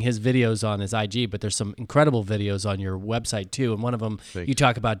mentioning his videos on his IG, but there's some incredible videos on your website too. And one of them, you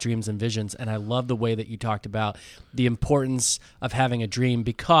talk about dreams and visions. And I love the way that you talked about the importance of having a dream,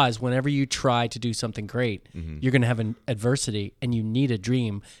 because whenever you try to do something great, you're going to have an adversity, and you need a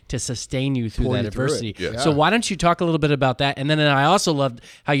dream to sustain you through Pull that you through adversity. it. Yeah. So why don't you talk a little bit about that? And then I also loved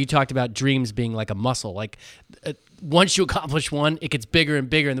how you talked about dreams being like a muscle. Like once you accomplish one, it gets bigger and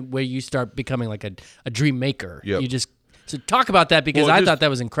bigger, and the way you start becoming like a dream maker. Yep. You just so talk about that, because I thought that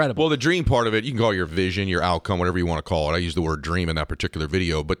was incredible. Well, the dream part of it, you can call it your vision, your outcome, whatever you want to call it. I use the word dream in that particular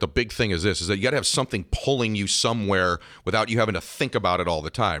video, but the big thing is this, is that you got to have something pulling you somewhere without you having to think about it all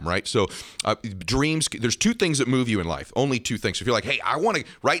the time, right? So dreams, there's two things that move you in life, only two things. If you're like, hey,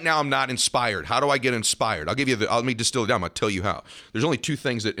 right now I'm not inspired. How do I get inspired? I'll give you let me distill it down. I'm going to tell you how. There's only two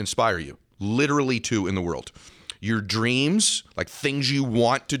things that inspire you, literally two in the world. Your dreams, like things you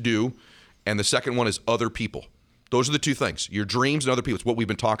want to do, and the second one is other people. Those are the two things, your dreams and other people. It's what we've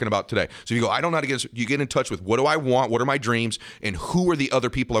been talking about today. So you go, I don't know how to get this. You get in touch with what do I want, what are my dreams, and who are the other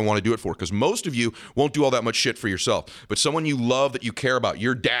people I want to do it for? Because most of you won't do all that much shit for yourself. But someone you love that you care about,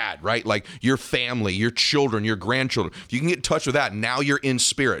 your dad, right? Like your family, your children, your grandchildren. If you can get in touch with that, now you're in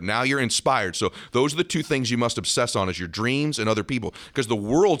spirit. Now you're inspired. So those are the two things you must obsess on, is your dreams and other people. Because the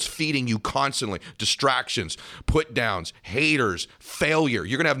world's feeding you constantly distractions, put downs, haters, failure.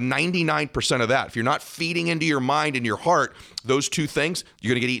 You're going to have 99% of that. If you're not feeding into your mind and your heart, those two things, you're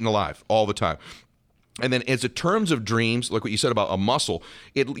going to get eaten alive all the time. And then as in terms of dreams, like what you said about a muscle,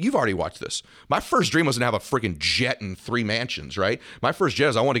 you've already watched this. My first dream wasn't to have a freaking jet and 3 mansions, right? My first jet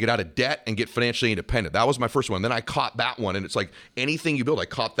is I want to get out of debt and get financially independent. That was my first one. Then I caught that one, and it's like anything you build, I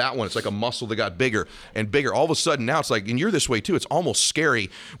caught that one. It's like a muscle that got bigger and bigger. All of a sudden now it's like, and you're this way too, it's almost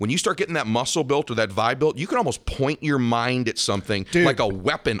scary. When you start getting that muscle built or that vibe built, you can almost point your mind at something like a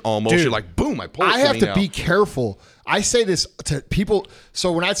weapon almost. You're like, boom, I pull it. I have to be careful. I say this to people.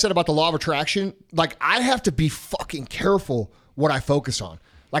 So when I said about the law of attraction, like I have to be fucking careful what I focus on.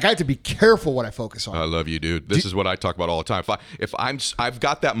 Like I have to be careful what I focus on. I love you, dude. This is what I talk about all the time. I've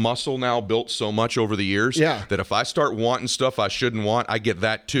got that muscle now built so much over the years that if I start wanting stuff I shouldn't want, I get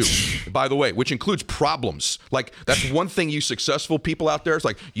that too. By the way, which includes problems. Like that's one thing you successful people out there, it's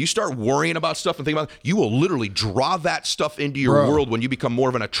like you start worrying about stuff and thinking about it, you will literally draw that stuff into your world when you become more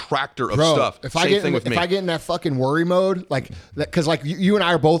of an attractor of stuff. If I get in that fucking worry mode, like because like you and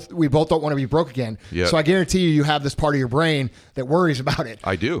I we both don't want to be broke again. Yep. So I guarantee you have this part of your brain that worries about it.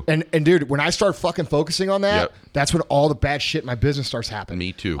 I do. And dude, when I start fucking focusing on that, that's when all the bad shit in my business starts happening.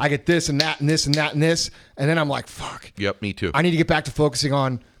 Me too. I get this and that and this and that and this, and then I'm like, fuck. Yep, me too. I need to get back to focusing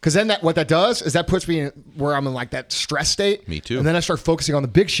on, because then what that does is that puts me in where I'm in like that stress state. Me too. And then I start focusing on the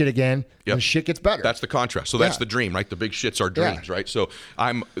big shit again, and the shit gets better. That's the contrast. So that's the dream, right? The big shits are dreams, right? So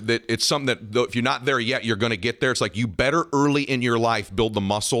it's something that though, if you're not there yet, you're going to get there. It's like you better early in your life build the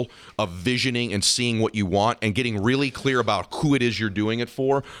muscle of visioning and seeing what you want and getting really clear about who it is you're doing it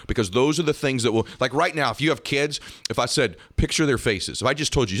for, because those are the things that will, like right now, if you have kids, if I said, picture their faces, if I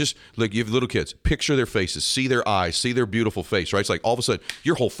just told you, just like you have little kids, picture their faces, see their eyes, see their beautiful face, right? It's like all of a sudden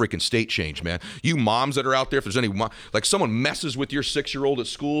your whole freaking state change, man. You moms that are out there, if there's any like someone messes with your 6-year-old at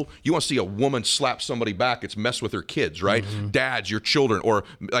school, you want to see a woman slap somebody back. It's mess with her kids, right? Dads, your children, or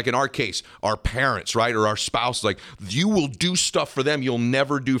like in our case, our parents, right, or our spouse. Like you will do stuff for them you'll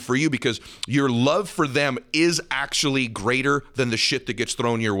never do for you because your love for them is actually greater than the shit that gets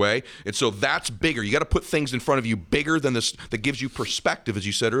thrown your way. And so that's bigger. You got to put things in front of you bigger than this, that gives you perspective, as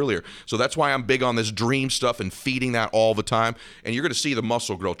you said earlier. So that's why I'm big on this dream stuff and feeding that all the time. And you're going to see the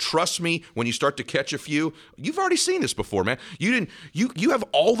muscle grow. Trust me, when you start to catch a few, you've already seen this before, man. You have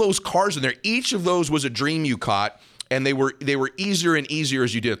all those cars in there. Each of those was a dream you caught. And they were easier and easier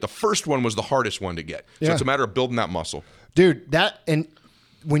as you did it. The first one was the hardest one to get. So it's a matter of building that muscle. Dude, that, and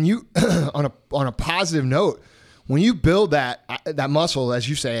when you, on a positive note, when you build that muscle, as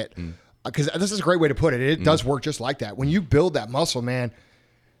you say it, because this is a great way to put it. It does work just like that. When you build that muscle, man,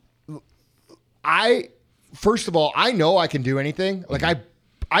 first of all, I know I can do anything. Like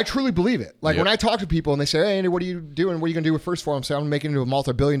I truly believe it. Like when I talk to people and they say, hey, Andy, what are you doing? What are you going to do with First Form? I'm saying I'm making it into a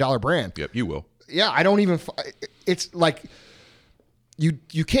multi-billion-dollar brand. Yep, you will. Yeah, I don't even, it's like,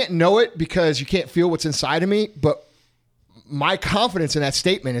 you can't know it because you can't feel what's inside of me, but my confidence in that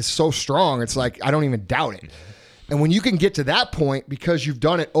statement is so strong, it's like, I don't even doubt it. And when you can get to that point, because you've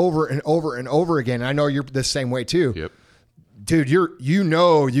done it over and over and over again, and I know you're the same way too. Yep. Dude,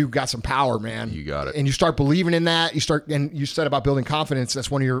 you've got some power, man. You got it. And you start believing in that, and you said about building confidence, that's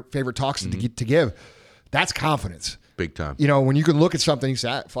one of your favorite talks to give. That's confidence. Big time. You know, when you can look at something, you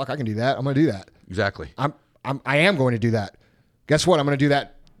say, fuck, I can do that. I'm going to do that. Exactly. I am going to do that. Guess what? I'm going to do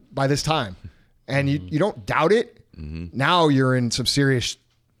that by this time. And you don't doubt it. Now you're in some serious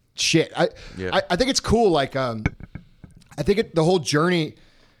shit. I think it's cool. Like, I think the whole journey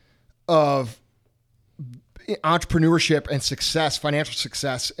of entrepreneurship and success, financial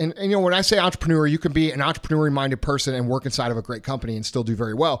success. And you know, when I say entrepreneur, you can be an entrepreneur-minded person and work inside of a great company and still do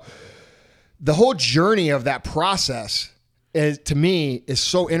very well. The whole journey of that process to me is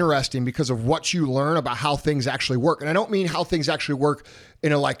so interesting because of what you learn about how things actually work. And I don't mean how things actually work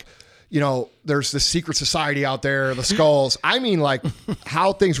in a like, you know, there's the secret society out there, the skulls. I mean like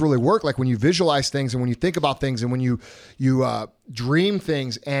how things really work. Like when you visualize things and when you think about things and when you dream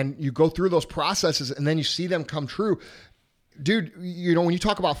things and you go through those processes and then you see them come true. Dude, you know, when you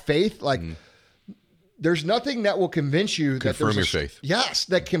talk about faith, like there's nothing that will convince you that confirm your faith. Yes,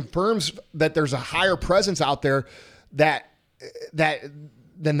 that confirms that there's a higher presence out there than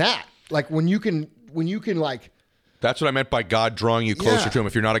that. Like when you can like. That's what I meant by God drawing you closer to him.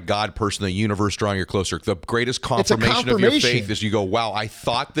 If you're not a God person, the universe drawing you closer. The greatest confirmation of your faith is you go, wow, I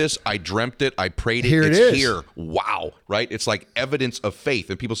thought this, I dreamt it, I prayed it, it's here. Wow, right? It's like evidence of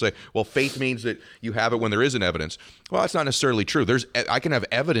faith. And people say, well, faith means that you have it when there isn't evidence. Well, that's not necessarily true. I can have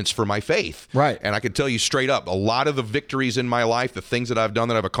evidence for my faith. Right. And I can tell you straight up, a lot of the victories in my life, the things that I've done,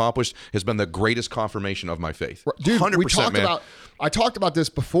 that I've accomplished, has been the greatest confirmation of my faith. Dude, 100%, man. I talked about this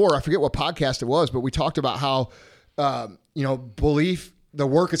before. I forget what podcast it was, but we talked about how you know, belief, the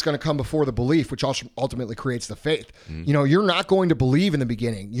work is going to come before the belief, which ultimately creates the faith. You know, you're not going to believe in the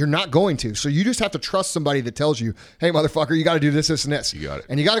beginning. You're not going to. So you just have to trust somebody that tells you, hey, motherfucker, you got to do this, this, and this. You got it.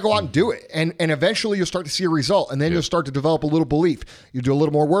 And you got to go out and do it. And eventually you'll start to see a result. And then you'll start to develop a little belief. You do a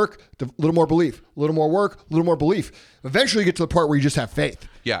little more work, a little more belief, a little more work, a little more belief. Eventually you get to the part where you just have faith.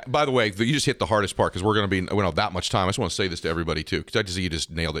 Yeah. By the way, you just hit the hardest part because we're going to be, we don't have that much time. I just want to say this to everybody too, because I just see you just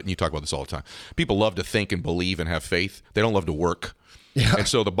nailed it, and you talk about this all the time. People love to think and believe and have faith. They don't love to work. Yeah. And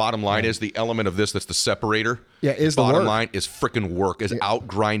so the bottom line is the element of this that's the separator. Yeah, is the bottom work. Line is freaking work, is out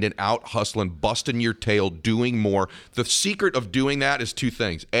grinding, out hustling, busting your tail, doing more. The secret of doing that is two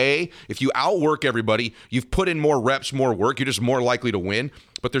things. A, if you outwork everybody, you've put in more reps, more work, you're just more likely to win.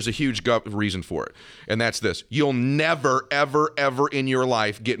 But there's a huge reason for it. And that's this. You'll never, ever, ever in your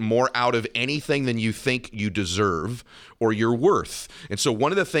life get more out of anything than you think you deserve or you're worth. And so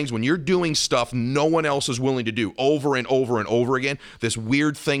one of the things when you're doing stuff no one else is willing to do over and over and over again, this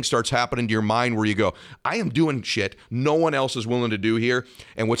weird thing starts happening to your mind where you go, I am doing shit no one else is willing to do here.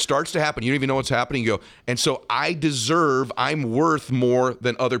 And what starts to happen, you don't even know what's happening. You go, and so I'm worth more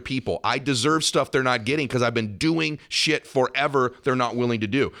than other people. I deserve stuff they're not getting because I've been doing shit forever they're not willing to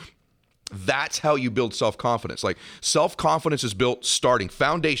do. That's how you build self-confidence. Like self-confidence is built starting.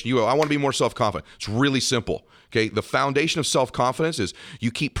 Foundation, you go, I want to be more self-confident. It's really simple. Okay. The foundation of self-confidence is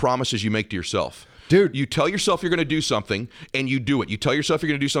you keep promises you make to yourself. Dude. You tell yourself you're going to do something, and you do it. You tell yourself you're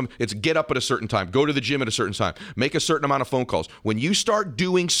going to do something. It's get up at a certain time. Go to the gym at a certain time. Make a certain amount of phone calls. When you start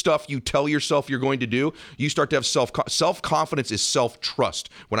doing stuff you tell yourself you're going to do, you start to have self-confidence is self-trust.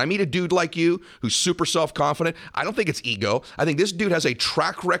 When I meet a dude like you who's super self-confident, I don't think it's ego. I think this dude has a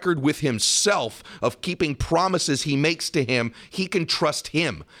track record with himself of keeping promises he makes to him. He can trust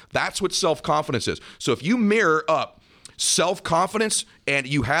him. That's what self-confidence is. So if you mirror up self-confidence and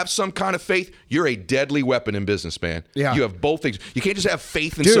you have some kind of faith, you're a deadly weapon in business, man. Yeah. You have both things. You can't just have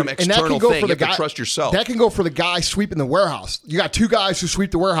faith in some external thing. You have to trust yourself. That can go for the guy sweeping the warehouse. You got two guys who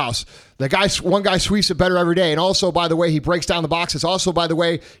sweep the warehouse. One guy sweeps it better every day. And also, by the way, he breaks down the boxes. Also, by the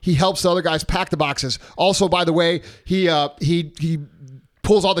way, he helps the other guys pack the boxes. Also, by the way, he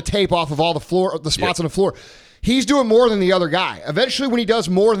pulls all the tape off of all the spots on the floor. He's doing more than the other guy. Eventually, when he does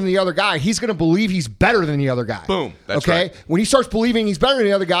more than the other guy, he's going to believe he's better than the other guy. Boom. That's okay? Right. When he starts believing he's better than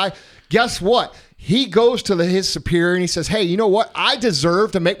the other guy, guess what? He goes to his superior and he says, hey, you know what? I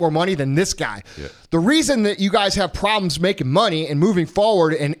deserve to make more money than this guy. Yeah. The reason that you guys have problems making money and moving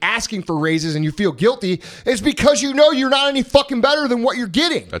forward and asking for raises and you feel guilty is because you know you're not any fucking better than what you're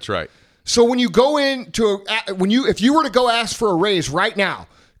getting. That's right. So when you go into if you were to go ask for a raise right now,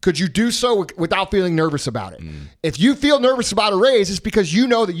 could you do so without feeling nervous about it? If you feel nervous about a raise, it's because you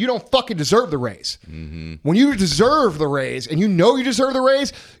know that you don't fucking deserve the raise. When you deserve the raise and you know you deserve the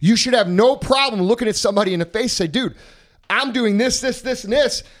raise, you should have no problem looking at somebody in the face and say, dude, I'm doing this, and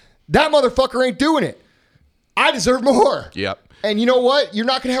this. That motherfucker ain't doing it. I deserve more. Yep. And you know what? You're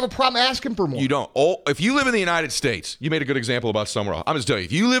not going to have a problem asking for more. You don't. If you live in the United States, you made a good example about somewhere else. I'm just telling you,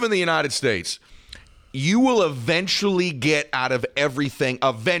 if you live in the United States, you will eventually get out of everything,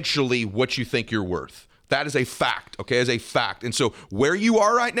 what you think you're worth. That is a fact, okay, as a fact. And so where you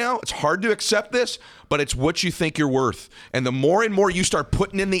are right now, it's hard to accept this, but it's what you think you're worth. And the more and more you start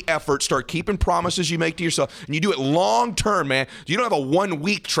putting in the effort, start keeping promises you make to yourself, and you do it long term, man. You don't have a 1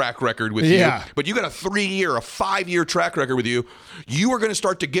 week track record with you, but you got a 3-year, a 5-year track record with you. You are going to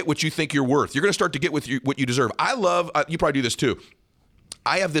start to get what you think you're worth. You're going to start to get what you deserve. I love, you probably do this too.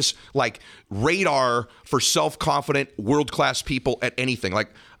 I have this like radar for self-confident, world-class people at anything.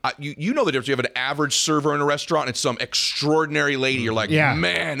 Like you know the difference. You have an average server in a restaurant and some extraordinary lady. You're like,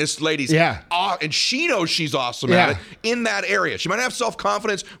 man, this lady's and she knows she's awesome at it in that area. She might have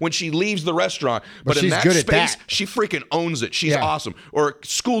self-confidence when she leaves the restaurant, but in that space, she freaking owns it. She's awesome. Or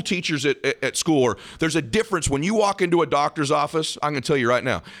school teachers at school. Or there's a difference when you walk into a doctor's office. I'm going to tell you right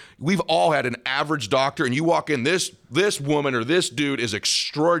now, we've all had an average doctor, and you walk in, this woman or this dude is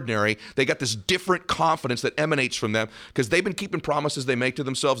extraordinary. They got this different confidence that emanates from them because they've been keeping promises they make to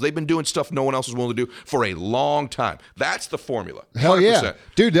themselves. They've been doing stuff no one else is willing to do for a long time. That's the formula. 100%. Hell yeah.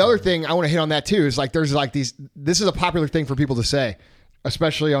 Dude, the other thing I want to hit on that too is like there's like this is a popular thing for people to say,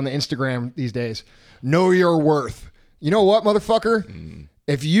 especially on the Instagram these days. Know your worth. You know what, motherfucker?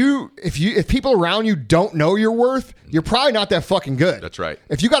 If people around you don't know your worth, you're probably not that fucking good. That's right.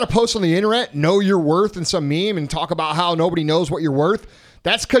 If you got to post on the internet, know your worth in some meme and talk about how nobody knows what you're worth,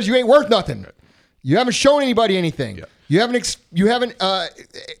 that's because you ain't worth nothing. Right. You haven't shown anybody anything. Yeah. You haven't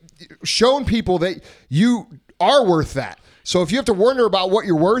shown people that you are worth that. So if you have to wonder about what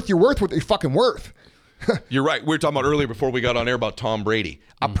you're worth what you're fucking worth. You're right. We were talking about earlier before we got on air about Tom Brady.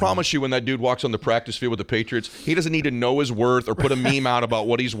 I promise you when that dude walks on the practice field with the Patriots, he doesn't need to know his worth or put a meme out about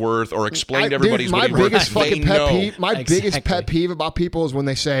what he's worth or explain to everybody what he's worth. My biggest pet peeve about people is when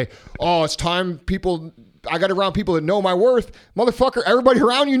they say, oh, it's time I got around people that know my worth. Motherfucker, everybody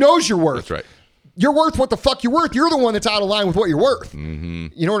around you knows your worth. That's right. You're worth what the fuck you're worth. You're the one that's out of line with what you're worth. You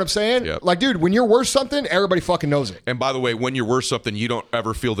know what I'm saying? Yep. Like, dude, when you're worth something, everybody fucking knows it. And by the way, when you're worth something, you don't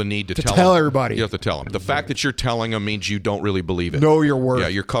ever feel the need to tell them. Everybody. You have to tell them. The fact that you're telling them means you don't really believe it. Know your worth. Yeah,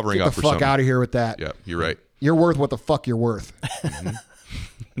 you're covering up for something. Get the fuck out of here with that. Yeah, you're right. You're worth what the fuck you're worth.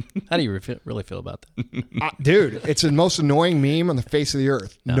 How do you really feel about that? Dude, it's the most annoying meme on the face of the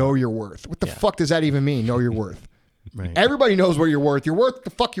earth. No. Know your worth. What the fuck does that even mean? Know your worth. Right. Everybody knows what you're worth. You're worth the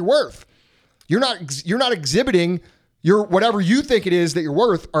fuck you're worth. You're not exhibiting your whatever you think it is that you're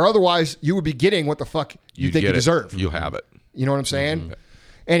worth, or otherwise you would be getting what the fuck you think you deserve. You'll have it. You know what I'm saying?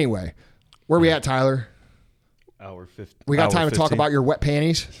 Anyway, where we at, Tyler? Hour 50. We got time to talk about your wet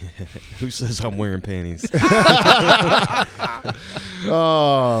panties? Who says I'm wearing panties?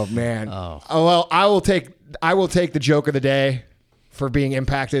 Oh man. Oh well, I will take the joke of the day for being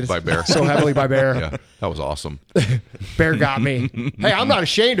impacted by Bear so heavily by Bear. Yeah, that was awesome. Bear got me. Hey, I'm not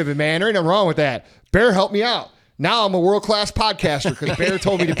ashamed of it, man. There ain't nothing wrong with that. Bear helped me out. Now I'm a world-class podcaster because Bear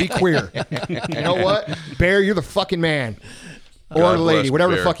told me to be queer. You know what? Bear, you're the fucking man. Or the lady,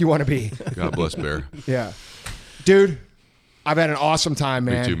 whatever the fuck you want to be. God bless Bear. Yeah. Dude, I've had an awesome time,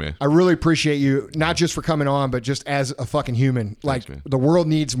 man. Me too, man. I really appreciate you, not just for coming on, but just as a fucking human. Like, man. the world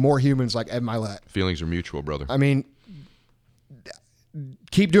needs more humans like Ed Mylett. Feelings are mutual, brother. I mean,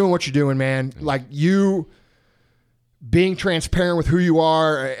 keep doing what you're doing, man. Like, you being transparent with who you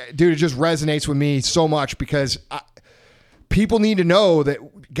are, dude, it just resonates with me so much because people need to know that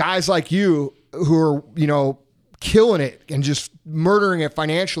guys like you who are, you know, killing it and just murdering it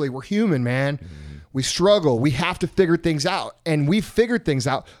financially, we're human, man. We struggle. We have to figure things out. And we've figured things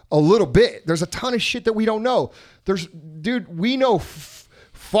out a little bit. There's a ton of shit that we don't know. Dude, we know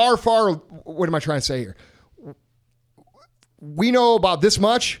far, what am I trying to say here? We know about this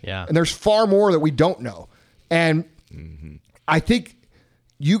much, and there's far more that we don't know. And I think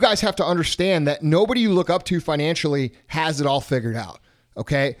you guys have to understand that nobody you look up to financially has it all figured out,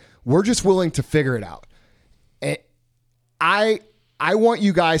 okay? We're just willing to figure it out. And I want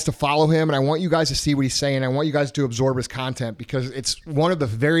you guys to follow him, and I want you guys to see what he's saying. I want you guys to absorb his content because it's one of the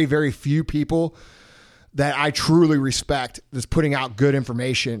very, very few people that I truly respect that's putting out good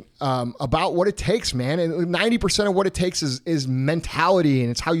information about what it takes, man. And 90% of what it takes is mentality,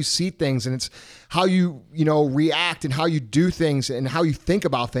 and it's how you see things, and it's how you react and how you do things and how you think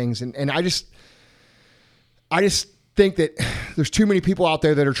about things. And I just think that there's too many people out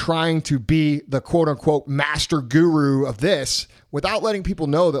there that are trying to be the quote unquote master guru of this without letting people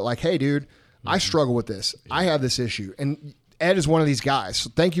know that, like, hey, dude, I struggle with this. I have this issue. And Ed is one of these guys. So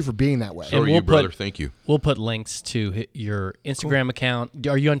thank you for being that way. So are you, brother. Thank you. We'll put links to your Instagram account.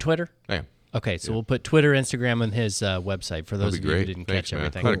 Are you on Twitter? I am. Okay, so we'll put Twitter, Instagram, and his website for those of you who didn't catch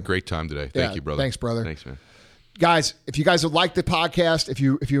everything. I had a great time today. Thank you, brother. Thanks, brother. Thanks, man. Guys, if you guys have liked the podcast, if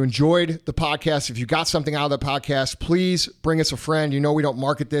you enjoyed the podcast, if you got something out of the podcast, please bring us a friend. You know we don't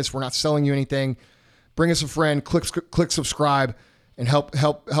market this. We're not selling you anything. Bring us a friend. Click subscribe, and help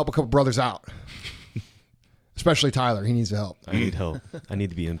a couple brothers out. Especially Tyler. He needs the help. I need help. I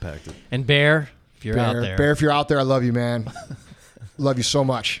need to be impacted. And Bear, if you're out there. Bear, if you're out there, I love you, man. Love you so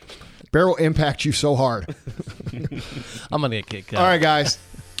much. Bear will impact you so hard. I'm going to get kicked out. All right, guys.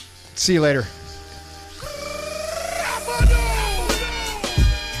 See you later.